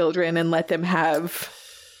as children and let them have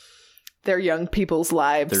their young people's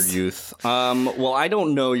lives. Their youth. Well, I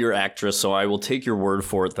don't know your actress, so I will take your word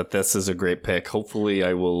for it that this is a great pick. Hopefully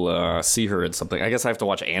I will see her in something. I guess I have to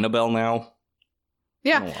watch Annabelle now.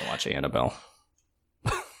 Yeah. I don't want to watch Annabelle.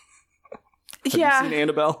 Have you seen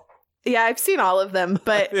Annabelle? Yeah, I've seen all of them,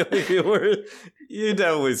 but... You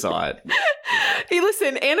definitely saw it. Hey,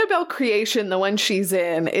 listen, Annabelle Creation, the one she's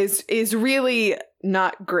in, is really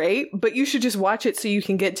not great, but you should just watch it so you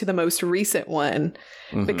can get to the most recent one,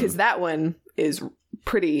 because that one is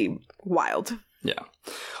pretty wild. Yeah.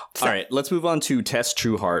 So. All right, let's move on to Tess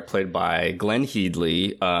Trueheart, played by Glenn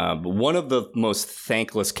Headley, one of the most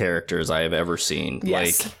thankless characters I have ever seen.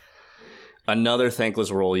 Yes. Like, another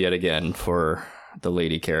thankless role yet again for the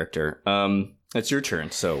lady character. It's your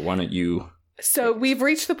turn, so why don't you... So we've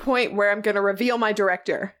reached the point where I'm going to reveal my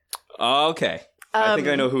director. Okay. I think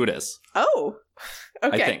I know who it is. Oh,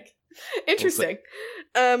 okay. I think. Interesting.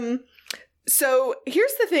 So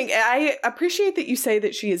here's the thing. I appreciate that you say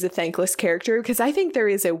that she is a thankless character, because I think there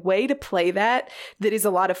is a way to play that is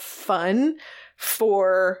a lot of fun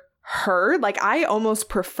for her. Like, I almost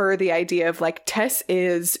prefer the idea of, like, Tess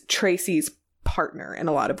is Tracy's partner in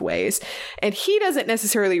a lot of ways, and he doesn't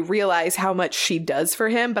necessarily realize how much she does for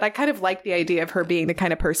him, but I kind of like the idea of her being the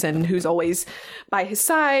kind of person who's always by his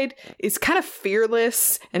side, is kind of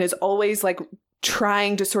fearless, and is always like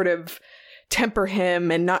trying to sort of temper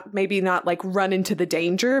him and not like run into the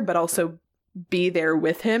danger, but also be there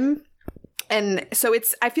with him. And so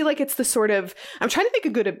I feel like it's the sort of, I'm trying to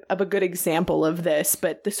think of a good example of this,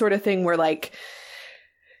 but the sort of thing where, like,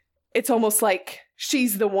 it's almost like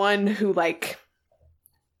she's the one who, like,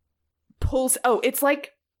 pulls... Oh, it's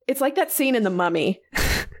like that scene in The Mummy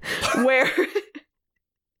where...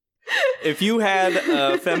 If you had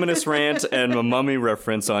a feminist rant and a Mummy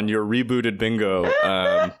reference on your rebooted bingo,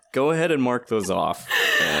 go ahead and mark those off.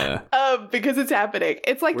 Because it's happening.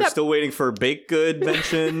 It's like We're still waiting for Baked Good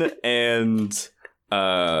mention and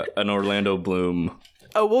an Orlando Bloom.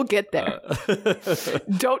 Oh, we'll get there.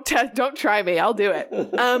 Don't try me. I'll do it.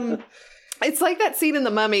 It's like that scene in The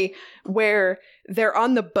Mummy where they're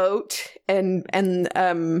on the boat and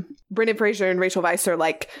Brendan Fraser and Rachel Weisz are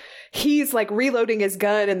like, he's like reloading his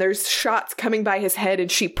gun and there's shots coming by his head and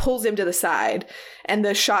she pulls him to the side and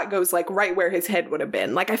the shot goes like right where his head would have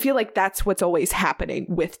been. Like, I feel like that's what's always happening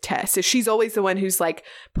with Tess, is she's always the one who's like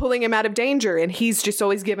pulling him out of danger, and he's just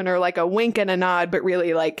always giving her like a wink and a nod, but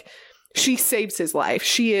really, like, she saves his life.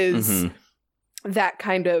 She is that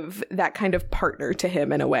kind of partner to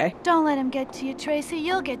him in a way. Don't let him get to you, Tracy.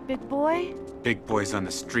 You'll get big boy. Big boys on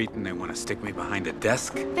the street and they want to stick me behind a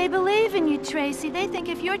desk. They believe in you, Tracy. They think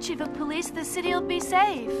if you're chief of police, the city will be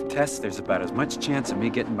safe. Tess, there's about as much chance of me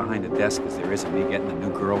getting behind a desk as there is of me getting a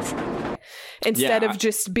new girlfriend. Instead of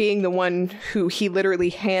just being the one who he literally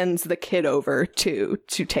hands the kid over to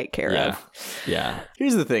take care of. Yeah.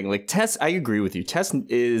 Here's the thing. Like, Tess, I agree with you. Tess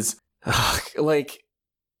is... like,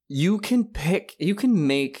 you can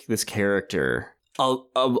make this character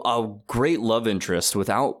a great love interest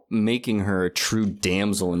without making her a true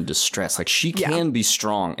damsel in distress. Like, she can be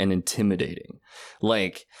strong and intimidating.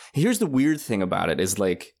 Like, here's the weird thing about it is,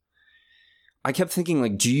 like, I kept thinking,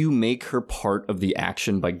 like, do you make her part of the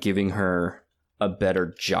action by giving her a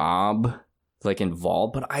better job, like,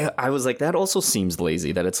 involved? But I was like, that also seems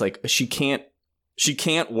lazy, that it's like she can't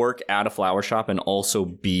work at a flower shop and also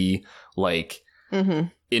be, like,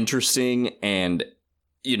 interesting and,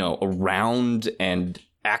 you know, around and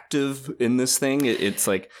active in this thing. It's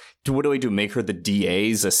like, what do I do? Make her the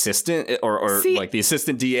DA's assistant or see, like the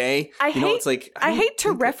assistant DA? I hate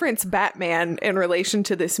to reference Batman in relation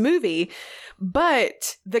to this movie,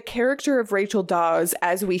 but the character of Rachel Dawes,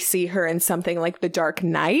 as we see her in something like The Dark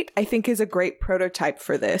Knight, I think is a great prototype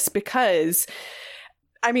for this, because,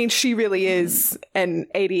 I mean, she really is an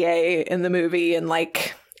ADA in the movie, and,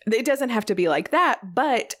 like, it doesn't have to be like that,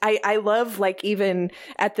 but I love, like, even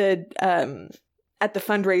at the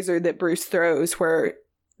fundraiser that Bruce throws where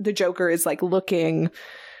the Joker is, like, looking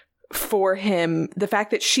for him, the fact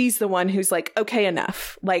that she's the one who's like, okay,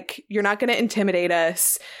 enough. Like, you're not going to intimidate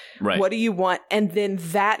us. Right. What do you want? And then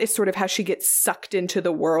that is sort of how she gets sucked into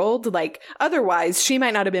the world. Like, otherwise, she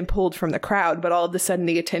might not have been pulled from the crowd, but all of a sudden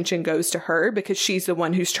the attention goes to her because she's the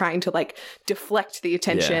one who's trying to, like, deflect the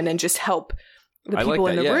attention and just help the people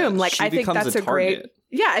in the room. Like, I think that's a great,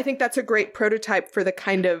 I think that's a great prototype for the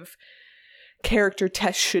kind of character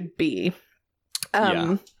Tess should be.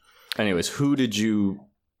 Anyways, who did you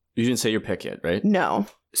didn't say your pick yet, right? No.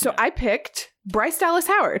 So I picked Bryce Dallas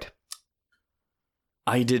Howard.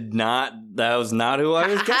 I did not. That was not who I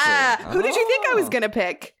was guessing. Who did you think I was going to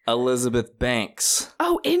pick? Elizabeth Banks.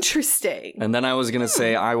 Oh, interesting. And then I was going to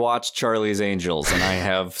say, I watched Charlie's Angels, and I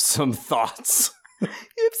have some thoughts. You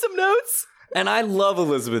have some notes? And I love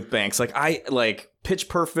Elizabeth Banks. Like, I like Pitch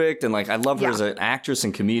Perfect, and like I love her as an actress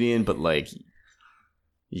and comedian, but like,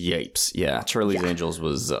 yipes. Yeah, Charlie's Angels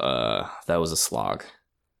was, that was a slog.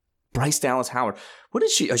 Bryce Dallas Howard. What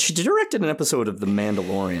did she? She directed an episode of The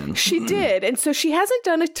Mandalorian. She did. And so she hasn't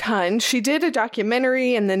done a ton. She did a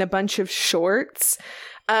documentary and then a bunch of shorts.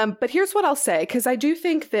 But here's what I'll say, because I do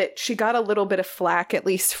think that she got a little bit of flack, at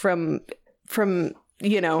least from,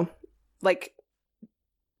 you know, like,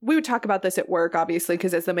 we would talk about this at work, obviously,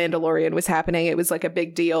 because as The Mandalorian was happening, it was like a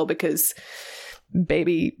big deal because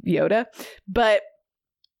baby Yoda. But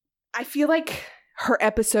I feel like her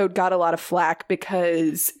episode got a lot of flack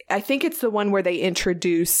because I think it's the one where they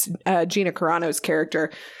introduce Gina Carano's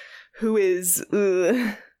character, who is,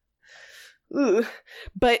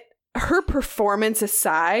 but her performance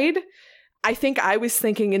aside, I think I was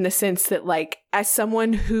thinking in the sense that, like, as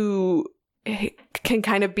someone who can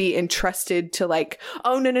kind of be entrusted to, like,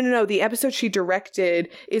 oh no, the episode she directed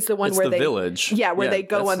is the one it's where the they village, where they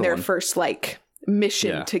go on their first like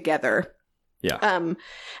mission together. Yeah.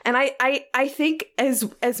 And I think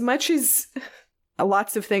as much as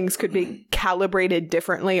lots of things could be calibrated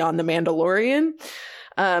differently on The Mandalorian,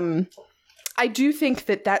 I do think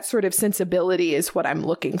that sort of sensibility is what I'm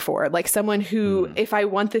looking for. Like someone who, if I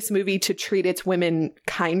want this movie to treat its women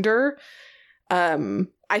kinder,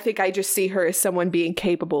 I think I just see her as someone being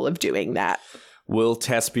capable of doing that. Will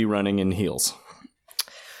Tess be running in heels?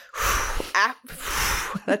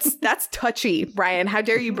 That's touchy, Brian. How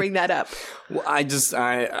dare you bring that up? Well,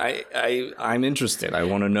 I'm interested. I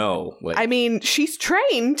want to know. Like, I mean, she's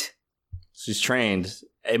trained. She's trained.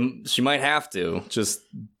 And she might have to, just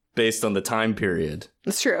based on the time period.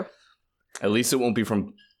 That's true. At least it won't be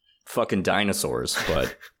from fucking dinosaurs,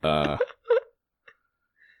 but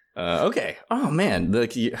okay. Oh man,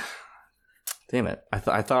 damn it.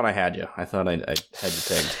 I thought I had you. I thought I had you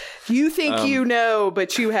pegged. You think you know,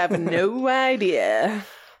 but you have no idea.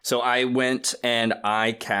 So I went and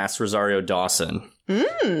I cast Rosario Dawson,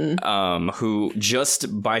 who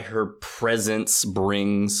just by her presence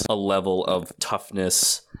brings a level of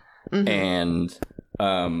toughness and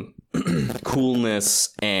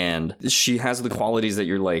coolness, and she has the qualities that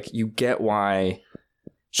you're like, you get why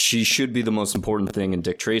she should be the most important thing in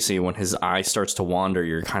Dick Tracy. When his eye starts to wander,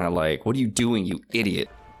 you're kind of like, what are you doing, you idiot?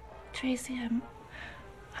 Tracy, I'm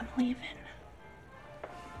leaving.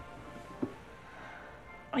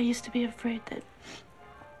 I used to be afraid that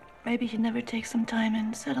maybe he'd never take some time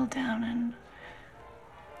and settle down, and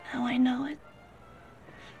now I know it.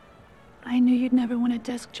 I knew you'd never want a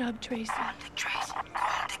desk job, Tracy. Call Dick Tracy.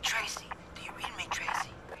 Call Dick Tracy. Do you read me, Tracy?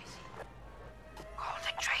 Call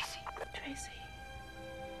Dick Tracy. Tracy.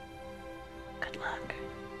 Good luck.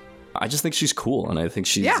 I just think she's cool, and I think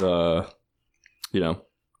she's, you know,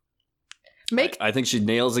 I think she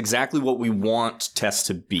nails exactly what we want Tess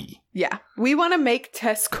to be. Yeah, we want to make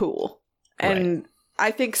Tess cool, and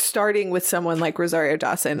I think starting with someone like Rosario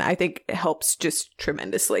Dawson, I think it helps just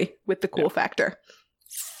tremendously with the cool factor.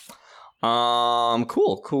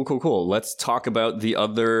 Cool. Let's talk about the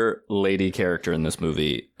other lady character in this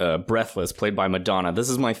movie, Breathless, played by Madonna. This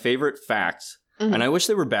is my favorite fact, and I wish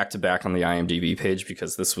they were back to back on the IMDb page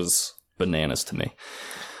because this was bananas to me.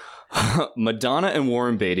 Madonna and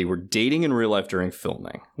Warren Beatty were dating in real life during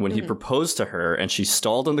filming. When he proposed to her and she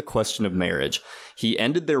stalled on the question of marriage, he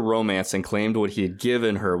ended their romance and claimed what he had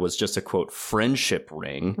given her was just a, quote, friendship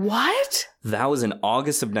ring. What? That was in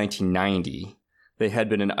August of 1990. They had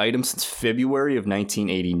been an item since February of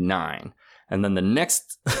 1989. And then the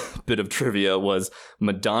next bit of trivia was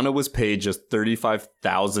Madonna was paid just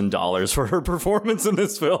 $35,000 for her performance in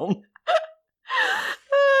this film.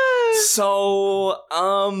 So,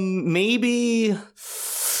 maybe,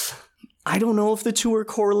 I don't know if the two are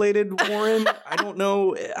correlated, Warren. I don't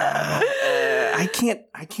know. I can't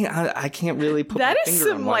really put my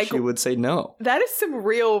finger on why she would say no. That is some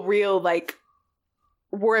real, like,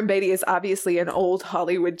 Warren Beatty is obviously an old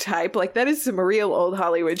Hollywood type. Like, that is some real old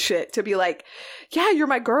Hollywood shit to be like, yeah, you're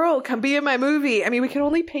my girl. Come be in my movie. I mean, we can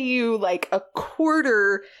only pay you like a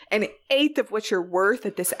quarter, an eighth of what you're worth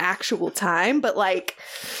at this actual time. But like...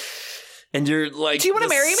 And you're like, do you want to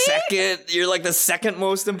marry me? You're like the second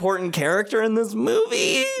most important character in this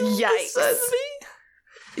movie. Yikes.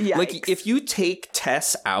 Like, if you take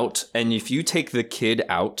Tess out and if you take the kid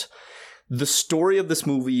out, the story of this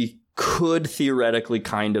movie could theoretically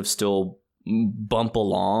kind of still bump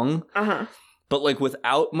along. But like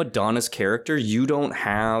without Madonna's character, you don't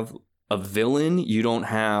have a villain. You don't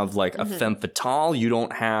have like a femme fatale. You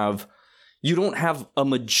don't have a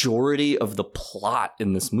majority of the plot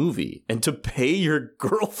in this movie. And to pay your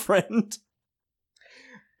girlfriend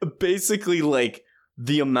basically like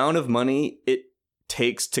the amount of money it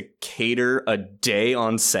takes to cater a day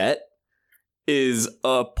on set is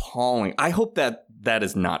appalling. I hope that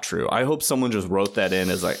is not true. I hope someone just wrote that in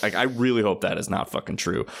as like I really hope that is not fucking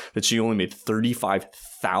true. That she only made $35,000.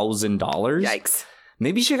 Yikes.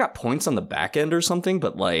 Maybe she got points on the back end or something,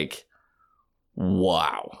 but like,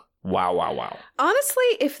 wow. Honestly,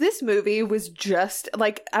 if this movie was just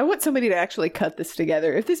like, I want somebody to actually cut this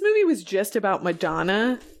together. If this movie was just about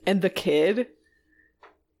Madonna and the kid,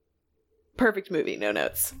 perfect movie, no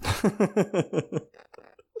notes.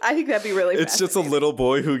 I think that'd be really It's just a little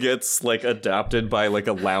boy who gets like adopted by like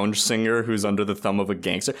a lounge singer who's under the thumb of a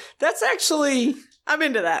gangster. That's actually... I'm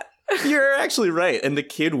into that. You're actually right. And the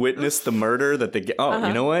kid witnessed the murder that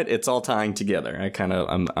you know what? It's all tying together.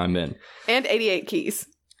 I'm in. And 88 Keys.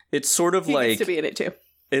 It's sort of he like... needs to be in it too.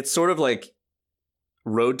 It's sort of like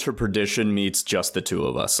Road to Perdition meets Just the Two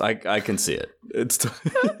of Us. I can see it. It's...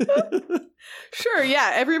 Sure,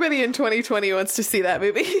 yeah. Everybody in 2020 wants to see that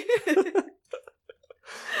movie.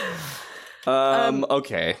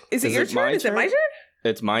 Okay. Is it your turn? Is it my turn?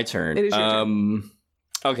 It's my turn. It is your turn.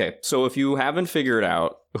 Okay, so if you haven't figured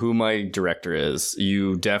out who my director is,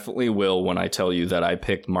 you definitely will when I tell you that I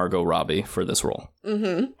picked Margot Robbie for this role.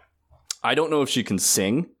 Mm-hmm. I don't know if she can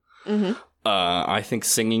sing. Mm-hmm. I think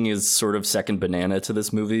singing is sort of second banana to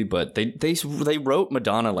this movie, but they wrote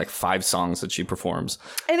Madonna like 5 songs that she performs,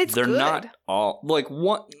 and they're good. Not all like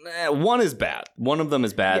one is bad. One of them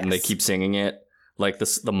is bad, yes. And they keep singing it like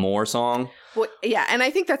the More song. Well, yeah, and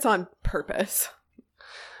I think that's on purpose.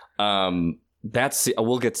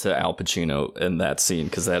 We'll get to Al Pacino in that scene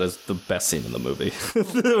because that is the best scene in the movie.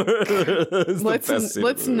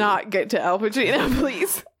 Let's not get to Al Pacino,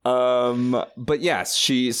 please. But yes,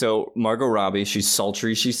 so Margot Robbie, she's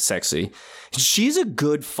sultry, she's sexy. She's a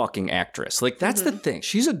good fucking actress. Like that's the thing.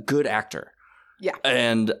 She's a good actor. Yeah.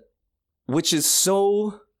 And which is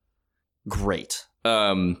so great.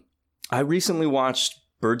 I recently watched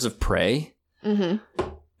Birds of Prey. Mm-hmm.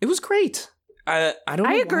 It was great. I don't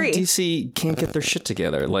know agree. Why DC can't get their shit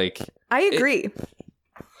together. Like I agree.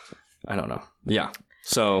 I don't know. Yeah.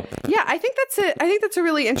 So yeah, I think that's a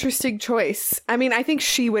really interesting choice. I mean, I think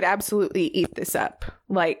she would absolutely eat this up,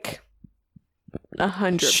 like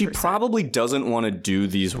 100%. She probably doesn't want to do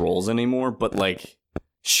these roles anymore, but like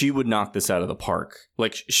she would knock this out of the park.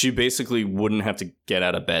 Like she basically wouldn't have to get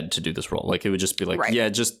out of bed to do this role. Like it would just be like, right. Yeah,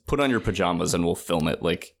 just put on your pajamas and we'll film it.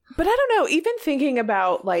 Like, but I don't know. Even thinking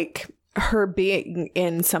about like her being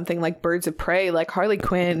in something like Birds of Prey, like Harley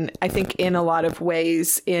Quinn, I think in a lot of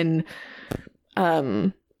ways in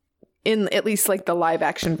at least like the live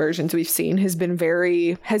action versions we've seen has been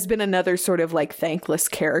another sort of like thankless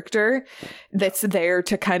character that's there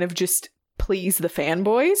to kind of just please the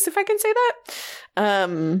fanboys, if I can say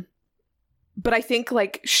that. But I think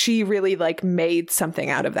like she really like made something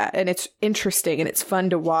out of that, and it's interesting and it's fun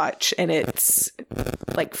to watch and it's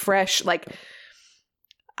like fresh. Like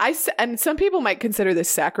and some people might consider this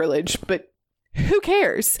sacrilege, but who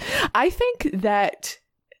cares? I think that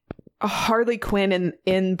Harley Quinn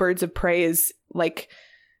in Birds of Prey is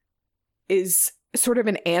sort of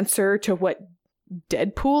an answer to what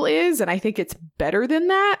Deadpool is, and I think it's better than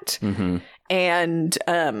that. Mm-hmm. And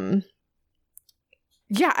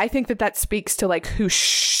yeah, I think that speaks to like who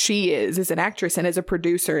she is as an actress and as a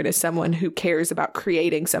producer and as someone who cares about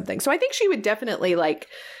creating something. So I think she would definitely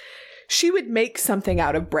she would make something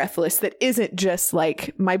out of Breathless that isn't just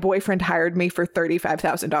like my boyfriend hired me for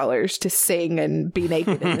 $35,000 to sing and be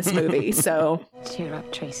naked in this movie. So cheer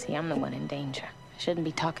up, Tracy. I'm the one in danger. I shouldn't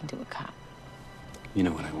be talking to a cop. You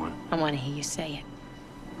know what I want? I want to hear you say it.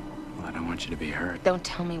 Well, I don't want you to be hurt. Don't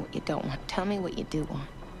tell me what you don't want. Tell me what you do want.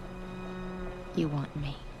 You want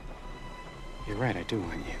me. You're right, I do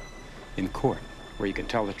want you. In court, where you can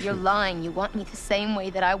tell the truth. You're lying. You want me the same way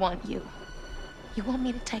that I want you. You want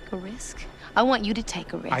me to take a risk? I want you to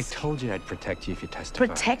take a risk. I told you I'd protect you if you testified.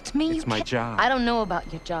 Protect me? It's my job. I don't know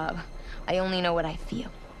about your job. I only know what I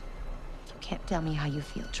feel. If you can't tell me how you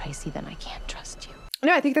feel, Tracy, then I can't trust you.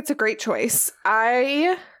 No, I think that's a great choice.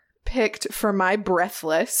 I picked for my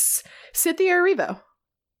Breathless Cynthia Erivo.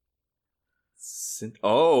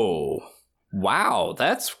 Oh, wow.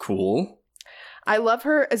 That's cool. I love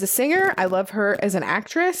her as a singer. I love her as an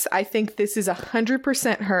actress. I think this is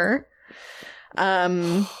 100% her.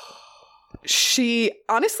 She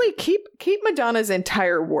honestly keep Madonna's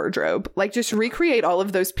entire wardrobe, like just recreate all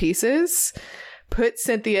of those pieces, put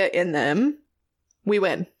Cynthia in them, We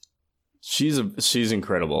win. She's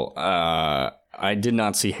incredible. I did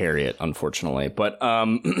not see Harriet, unfortunately, but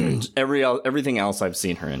everything else I've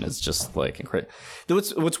seen her in is just like incredible.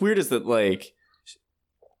 What's weird is that like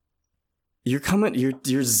you're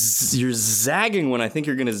zagging when I think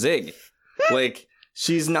you're gonna zig. Like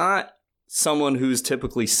she's not someone who's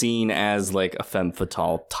typically seen as like a femme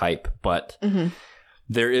fatale type, but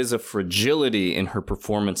there is a fragility in her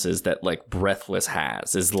performances that like Breathless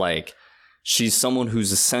has. Is like she's someone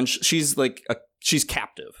who's essential. She's like she's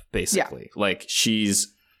captive, basically. Yeah. Like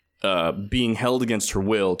she's being held against her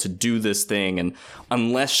will to do this thing, and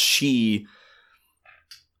unless she,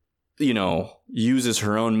 you know, uses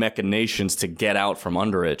her own machinations to get out from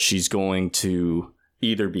under it, she's going to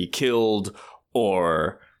either be killed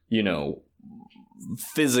or, you know,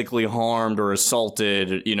 physically harmed or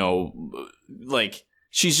assaulted. You know, like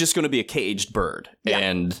she's just going to be a caged bird,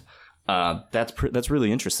 and that's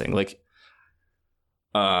really interesting. Like.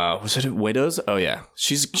 Was it Widows? Oh yeah,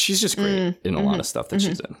 she's just great in a lot of stuff that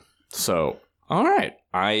she's in. So all right,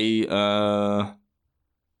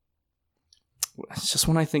 it's just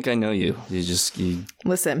when I think I know you, you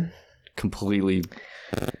listen completely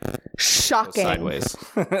shocking sideways.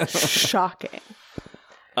 Shocking.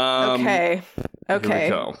 Okay. Here we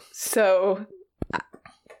go. So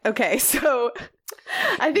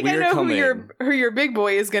I think I know who your big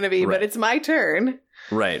boy is going to be, but it's my turn.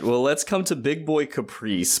 Right. Well, let's come to Big Boy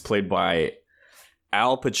Caprice, played by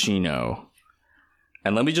Al Pacino.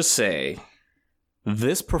 And let me just say,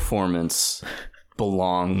 this performance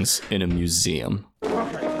belongs in a museum. Kick it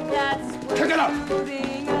up!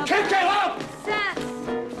 Kick it up!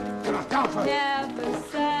 Get up, down first. Never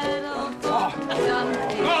settle for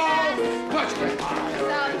something much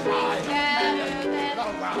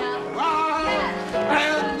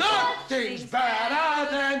and nothing's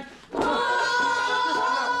better than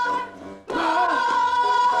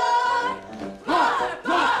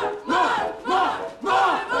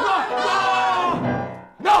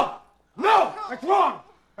No! It's wrong!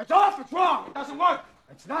 It's off! It's wrong! It doesn't work!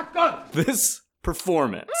 It's not good! This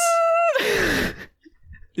performance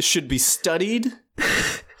should be studied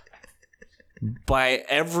by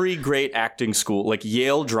every great acting school. Like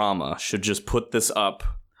Yale Drama should just put this up.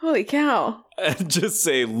 Holy cow. And just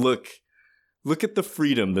say, look at the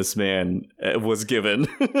freedom this man was given.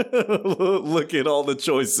 Look at all the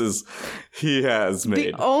choices he has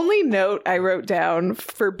made. The only note I wrote down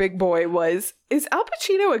for Big Boy was, is Al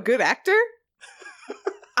Pacino a good actor?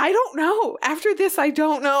 I don't know. After this, I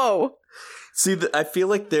don't know. See, I feel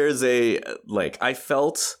like there's I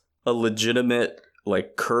felt a legitimate,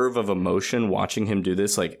 curve of emotion watching him do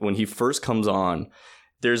this. Like, when he first comes on,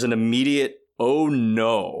 there's an immediate, oh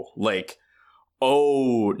no.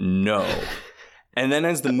 Oh no. And then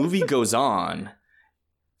as the movie goes on,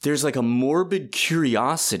 there's a morbid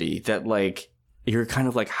curiosity that you're kind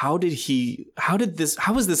of how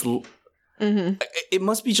is this? Mm-hmm. It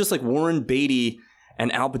must be just Warren Beatty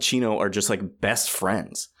and Al Pacino are just best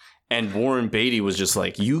friends. And Warren Beatty was just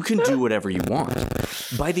you can do whatever you want.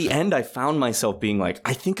 By the end, I found myself being I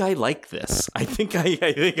think I like this. I think I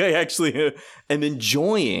actually am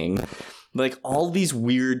enjoying all these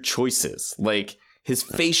weird choices. His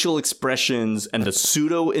facial expressions and the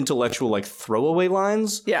pseudo-intellectual throwaway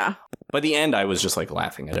lines. Yeah. By the end, I was just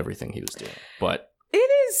laughing at everything he was doing. But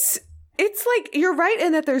it's you're right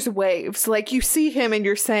in that there's waves. You see him and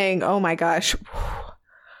you're saying, oh my gosh,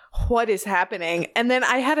 what is happening? And then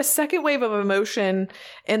I had a second wave of emotion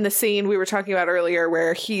in the scene we were talking about earlier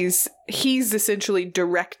where he's essentially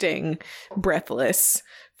directing Breathless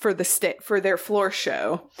for their floor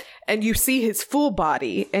show, and you see his full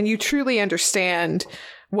body and you truly understand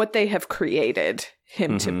what they have created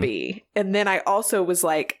him to be. And then I also was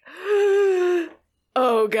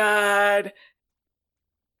oh God.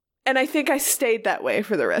 And I think I stayed that way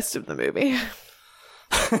for the rest of the movie.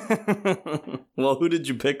 Well, who did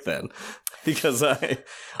you pick then? Because I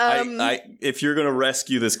if you're going to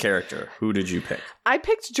rescue this character, who did you pick? I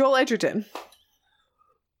picked Joel Edgerton.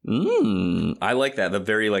 I like that. The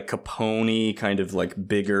very Capone kind of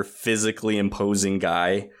bigger, physically imposing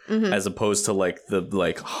guy, as opposed to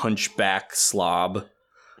the hunchback slob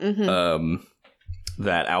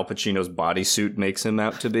that Al Pacino's bodysuit makes him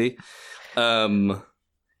out to be.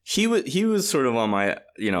 He was sort of on my,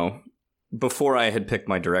 before I had picked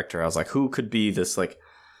my director, I was who could be this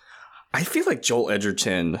I feel Joel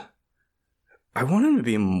Edgerton, I want him to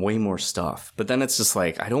be in way more stuff, but then it's just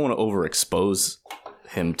I don't want to overexpose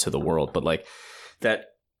him to the world, but that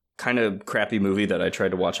kind of crappy movie that I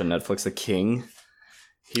tried to watch on Netflix, The King,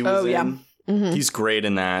 he was in. Mm-hmm. He's great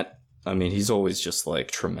in that. I mean, he's always just like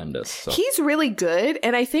tremendous. So. He's really good,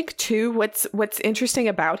 and I think too what's interesting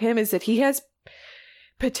about him is that he has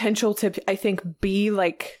potential to, I think, be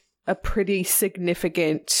like a pretty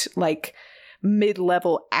significant like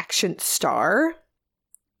mid-level action star.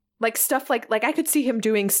 Like stuff like I could see him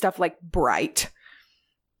doing stuff like Bright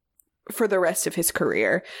for the rest of his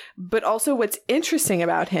career. But also what's interesting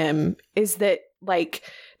about him is that like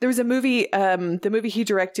there was a movie, the movie he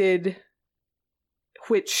directed,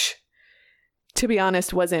 which to be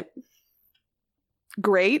honest wasn't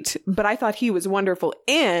great, but I thought he was wonderful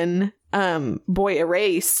in Boy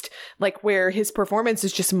Erased, like where his performance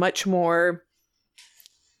is just much more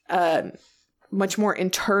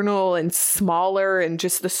internal and smaller, and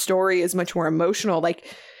just the story is much more emotional.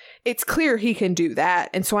 Like it's clear he can do that.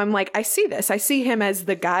 And so I'm like, I see this. I see him as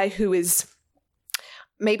the guy who is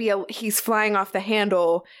maybe he's flying off the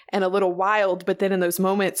handle and a little wild, but then in those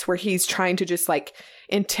moments where he's trying to just like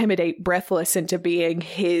intimidate Breathless into being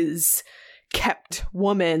his kept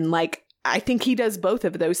woman, like I think he does both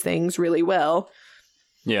of those things really well.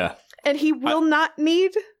 Yeah. And he will not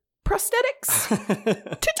need prosthetics to do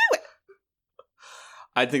it.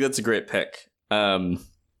 I think that's a great pick.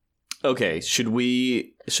 Okay, should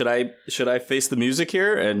I face the music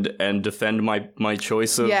here and defend my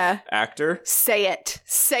choice of actor? Say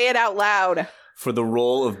it out loud. For the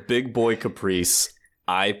role of Big Boy Caprice,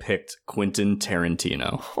 I picked Quentin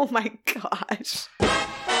Tarantino. Oh my gosh.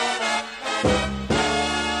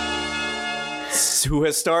 Who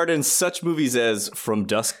has starred in such movies as From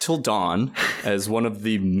Dusk Till Dawn as one of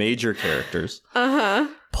the major characters.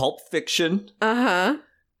 Pulp Fiction.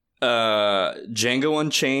 Django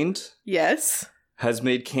Unchained. Yes. Has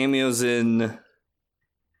made cameos in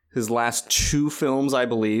his last 2 films, I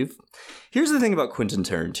believe. Here's the thing about Quentin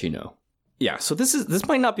Tarantino. Yeah, so this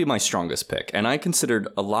might not be my strongest pick, and I considered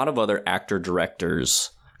a lot of other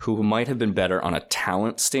actor-directors who might have been better on a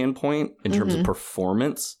talent standpoint in terms of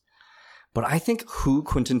performance. But I think who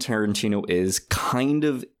Quentin Tarantino is kind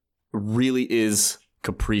of really is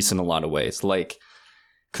Caprice in a lot of ways. Like,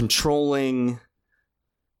 controlling,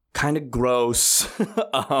 kind of gross.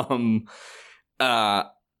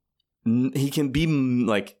 He can be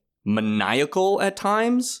like maniacal at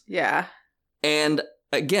times. Yeah. And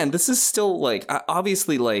again, this is still like,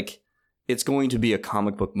 obviously like it's going to be a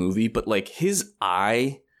comic book movie, but like his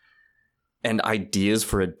eye and ideas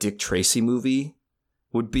for a Dick Tracy movie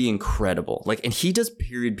would be incredible. Like, and he does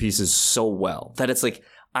period pieces so well that it's like,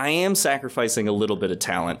 I am sacrificing a little bit of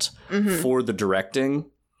talent for the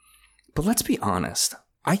directing. But let's be honest.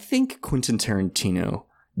 I think Quentin Tarantino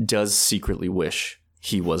does secretly wish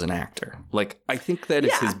he was an actor. Like, I think that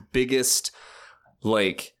is his biggest,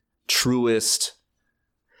 like, truest,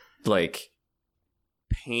 like,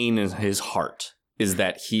 pain in his heart is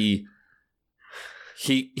that he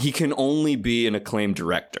can only be an acclaimed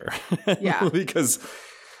director. Yeah.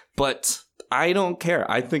 But I don't care.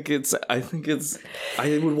 I would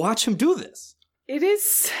watch him do this. It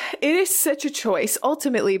is such a choice,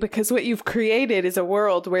 ultimately, because what you've created is a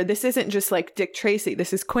world where this isn't just like Dick Tracy.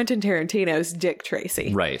 This is Quentin Tarantino's Dick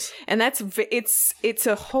Tracy. Right. And it's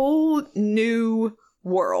a whole new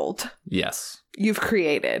world. Yes. You've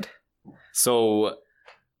created. So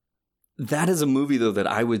that is a movie, though, that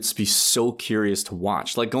I would be so curious to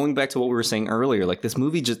watch. Like, going back to what we were saying earlier, like, this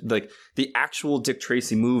movie just, like, the actual Dick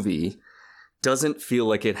Tracy movie doesn't feel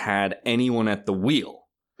like it had anyone at the wheel.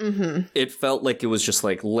 It felt like it was just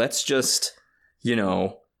like, let's just,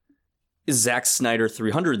 Zack Snyder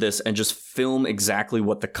 300 this and just film exactly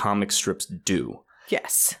what the comic strips do.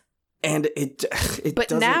 Yes. And it but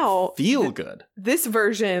doesn't now, feel good. This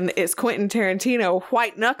version is Quentin Tarantino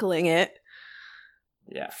white-knuckling it.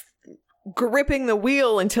 Yeah. Gripping the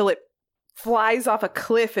wheel until it flies off a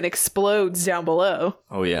cliff and explodes down below.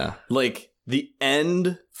 Oh, yeah. Like, the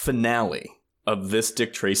end finale of this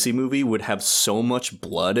Dick Tracy movie would have so much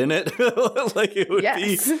blood in it. Like, it would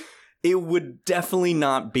be, it would definitely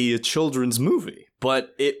not be a children's movie,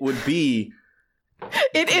 but it would be.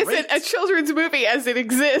 It great. Isn't a children's movie as it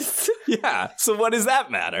exists. Yeah. So what does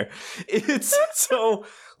that matter? It's so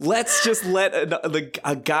let's just let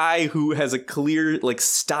a guy who has a clear, like,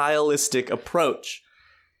 stylistic approach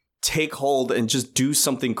take hold and just do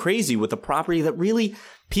something crazy with a property that really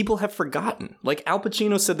people have forgotten. Like, Al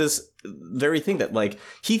Pacino said this very thing that, like,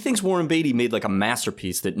 he thinks Warren Beatty made, like, a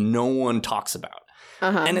masterpiece that no one talks about.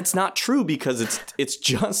 And it's not true because it's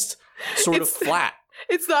just sort of flat.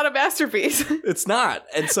 It's not a masterpiece. It's not.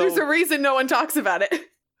 And so there's a reason no one talks about it.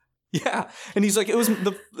 Yeah. And he's like, it was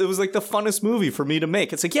like the funnest movie for me to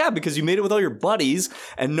make. It's like, yeah, because you made it with all your buddies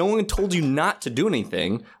and no one told you not to do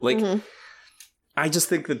anything. Like, I just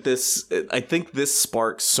think that this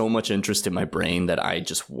sparked so much interest in my brain that I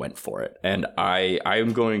just went for it. And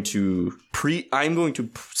I'm going to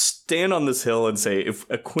stand on this hill and say, if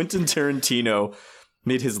a Quentin Tarantino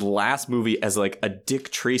made his last movie as like a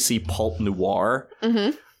Dick Tracy pulp noir,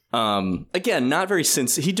 again, not very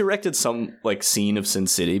he directed some like scene of Sin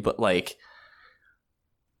City, but like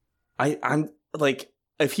I'm like,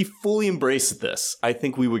 if he fully embraced this, I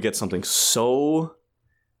think we would get something so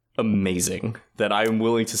amazing that I'm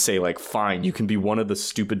willing to say, like, fine, you can be one of the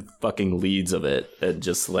stupid fucking leads of it and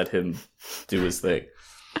just let him do his thing.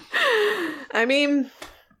 I mean,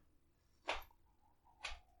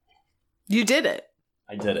 you did it.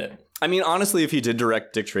 I did it. I mean, honestly, if he did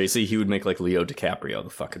direct Dick Tracy, he would make like Leo DiCaprio the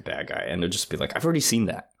fucking bad guy, and it'd just be like, I've already seen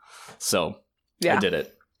that. So yeah, I did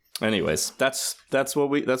it. Anyways, that's what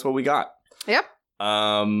we got. Yep.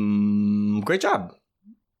 Great job.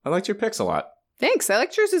 I liked your picks a lot. Thanks. I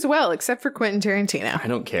liked yours as well, except for Quentin Tarantino. I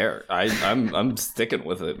don't care. I'm sticking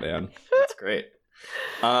with it, man. That's great.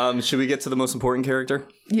 Should we get to the most important character?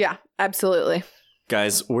 Yeah, absolutely.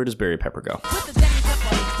 Guys, where does Barry Pepper go?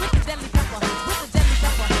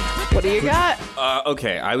 What do you got?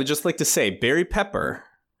 Okay, I would just like to say Barry Pepper,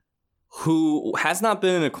 who has not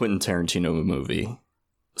been in a Quentin Tarantino movie,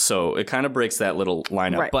 so it kind of breaks that little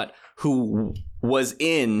lineup, right, but who was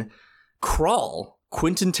in Crawl,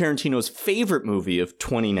 Quentin Tarantino's favorite movie of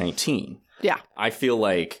 2019. Yeah. I feel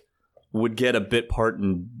like would get a bit part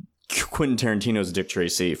in Quentin Tarantino's Dick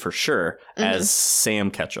Tracy for sure, as Sam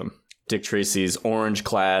Ketchum, Dick Tracy's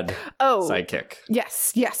orange-clad sidekick.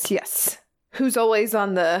 Yes. Who's always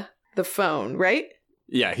on the phone, right?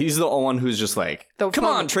 Yeah, he's the one who's just like, come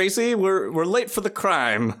on, Tracy, we're late for the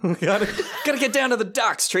crime. We gotta get down to the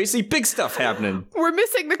docks, Tracy. Big stuff happening. We're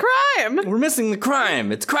missing the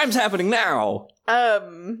crime. Crime's happening now.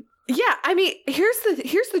 Yeah, I mean, here's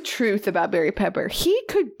the truth about Barry Pepper. He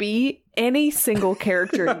could be any single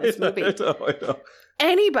character in this movie. I know.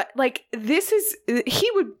 Anybody, like,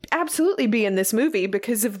 he would absolutely be in this movie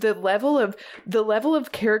because of the level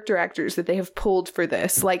of character actors that they have pulled for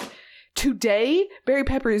this. Like, today, Barry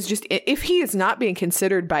Pepper is just, if he is not being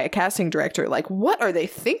considered by a casting director, like, what are they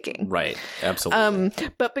thinking? Right, absolutely.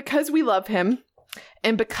 But because we love him,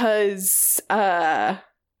 and because, and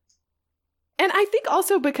I think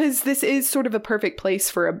also because this is sort of a perfect place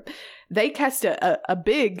for they cast a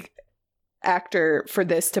big actor for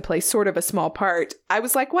this to play sort of a small part. I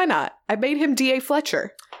was like, why not? I made him D.A.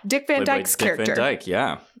 Fletcher, Dick Van Dyke's character. Dick Van Dyke,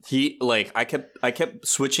 yeah. He, like, I kept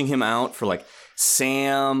switching him out for like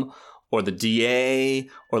Sam or the DA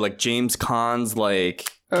or like James Caan's like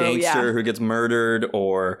gangster who gets murdered,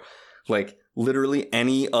 or like literally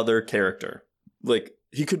any other character. Like,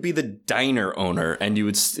 he could be the diner owner and you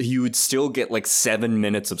would still get like 7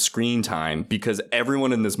 minutes of screen time because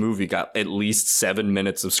everyone in this movie got at least 7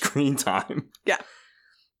 minutes of screen time. Yeah.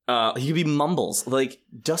 He could be Mumbles. Like,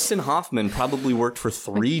 Dustin Hoffman probably worked for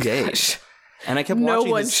 3 days. And I kept watching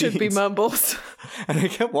no one should be Mumbles. And I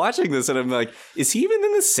kept watching this and I'm like, is he even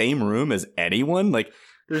in the same room as anyone? Like,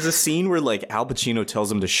 there's a scene where like Al Pacino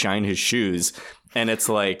tells him to shine his shoes and it's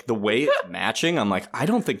like the way it's matching. I'm like, I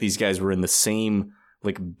don't think these guys were in the same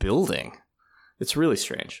like building. It's really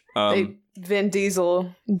strange. Vin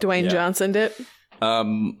Diesel, Dwayne Johnson did.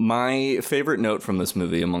 My favorite note from this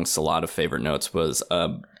movie, amongst a lot of favorite notes, was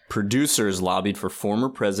producers lobbied for former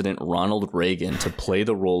President Ronald Reagan to play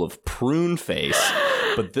the role of Prune Face,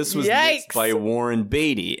 but this was mixed by Warren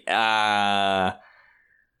Beatty.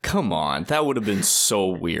 Come on, that would have been so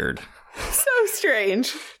weird. So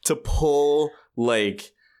strange. To pull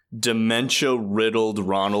like dementia-riddled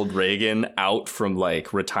Ronald Reagan out from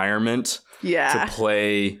like retirement to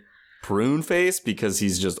play Prune Face because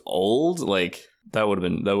he's just old. Like, that would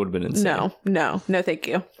have been insane. No, thank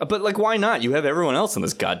you. But like, why not? You have everyone else in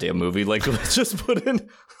this goddamn movie. Like, let's put in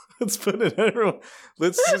everyone.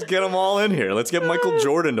 Let's just get them all in here. Let's get Michael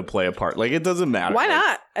Jordan to play a part. Like, it doesn't matter. Why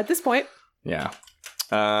not at this point? Yeah.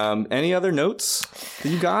 Any other notes that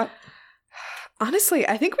you got? Honestly,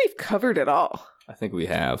 I think we've covered it all. I think we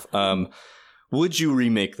have. Would you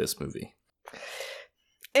remake this movie?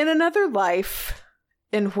 In another life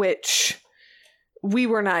in which we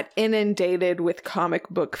were not inundated with comic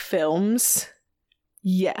book films,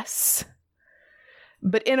 yes.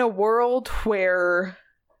 But in a world where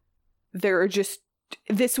this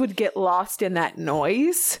would get lost in that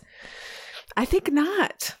noise, I think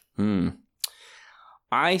not.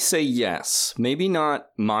 I say yes. Maybe not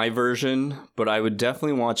my version, but I would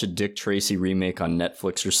definitely watch a Dick Tracy remake on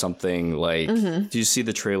Netflix or something. Like, do you see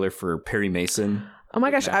the trailer for Perry Mason? Oh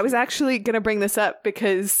my gosh, I was actually going to bring this up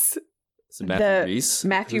because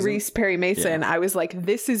Matthew Rhys, Perry Mason. I was like,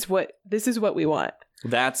 this is what we want.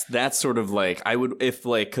 That's sort of like, I would, if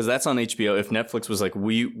like, because that's on HBO. If Netflix was like,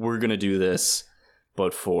 we're gonna do this,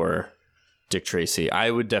 but for Dick Tracy, I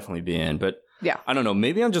would definitely be in. But yeah, I don't know.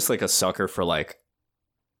 Maybe I'm just like a sucker for like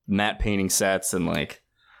matte painting sets and like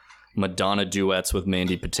Madonna duets with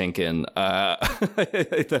Mandy Patinkin.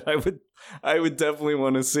 That I would definitely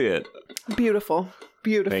want to see it. Beautiful.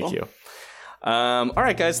 Thank you. All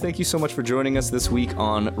right, guys, thank you so much for joining us this week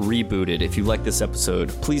on Rebooted. If you like this episode,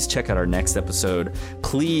 please check out our next episode.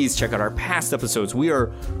 Please check out our past episodes. We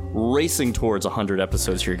are racing towards 100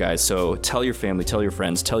 episodes here, guys. So tell your family, tell your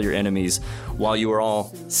friends, tell your enemies. While you are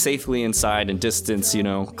all safely inside and distance,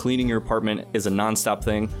 cleaning your apartment is a nonstop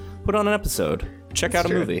thing. Put on an episode. Check out a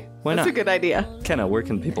movie. Why not? That's a good idea. Kenna, where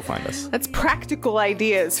can people find us? That's practical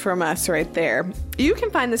ideas from us right there. You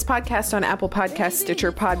can find this podcast on Apple Podcasts,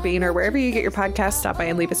 Stitcher, Podbean, or wherever you get your podcasts. Stop by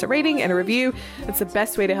and leave us a rating and a review. That's the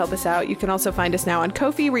best way to help us out. You can also find us now on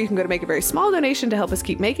Ko-fi, where you can go to make a very small donation to help us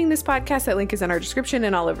keep making this podcast. That link is in our description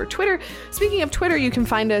and all over Twitter. Speaking of Twitter, you can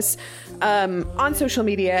find us on social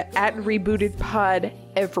media at RebootedPod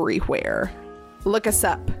everywhere. Look us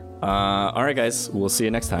up. All right, guys. We'll see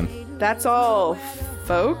you next time. That's all,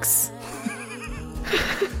 folks.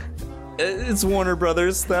 It's Warner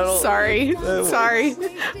Brothers. Sorry.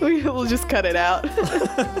 We'll just cut it out.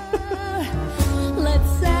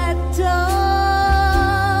 Let's settle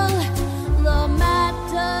the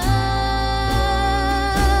matter.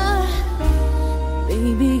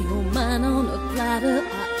 Baby, you're mine on a platter.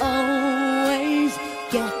 I always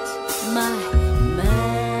get my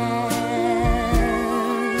man.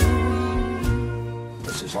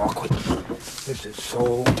 This is awkward. This is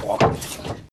so awkward.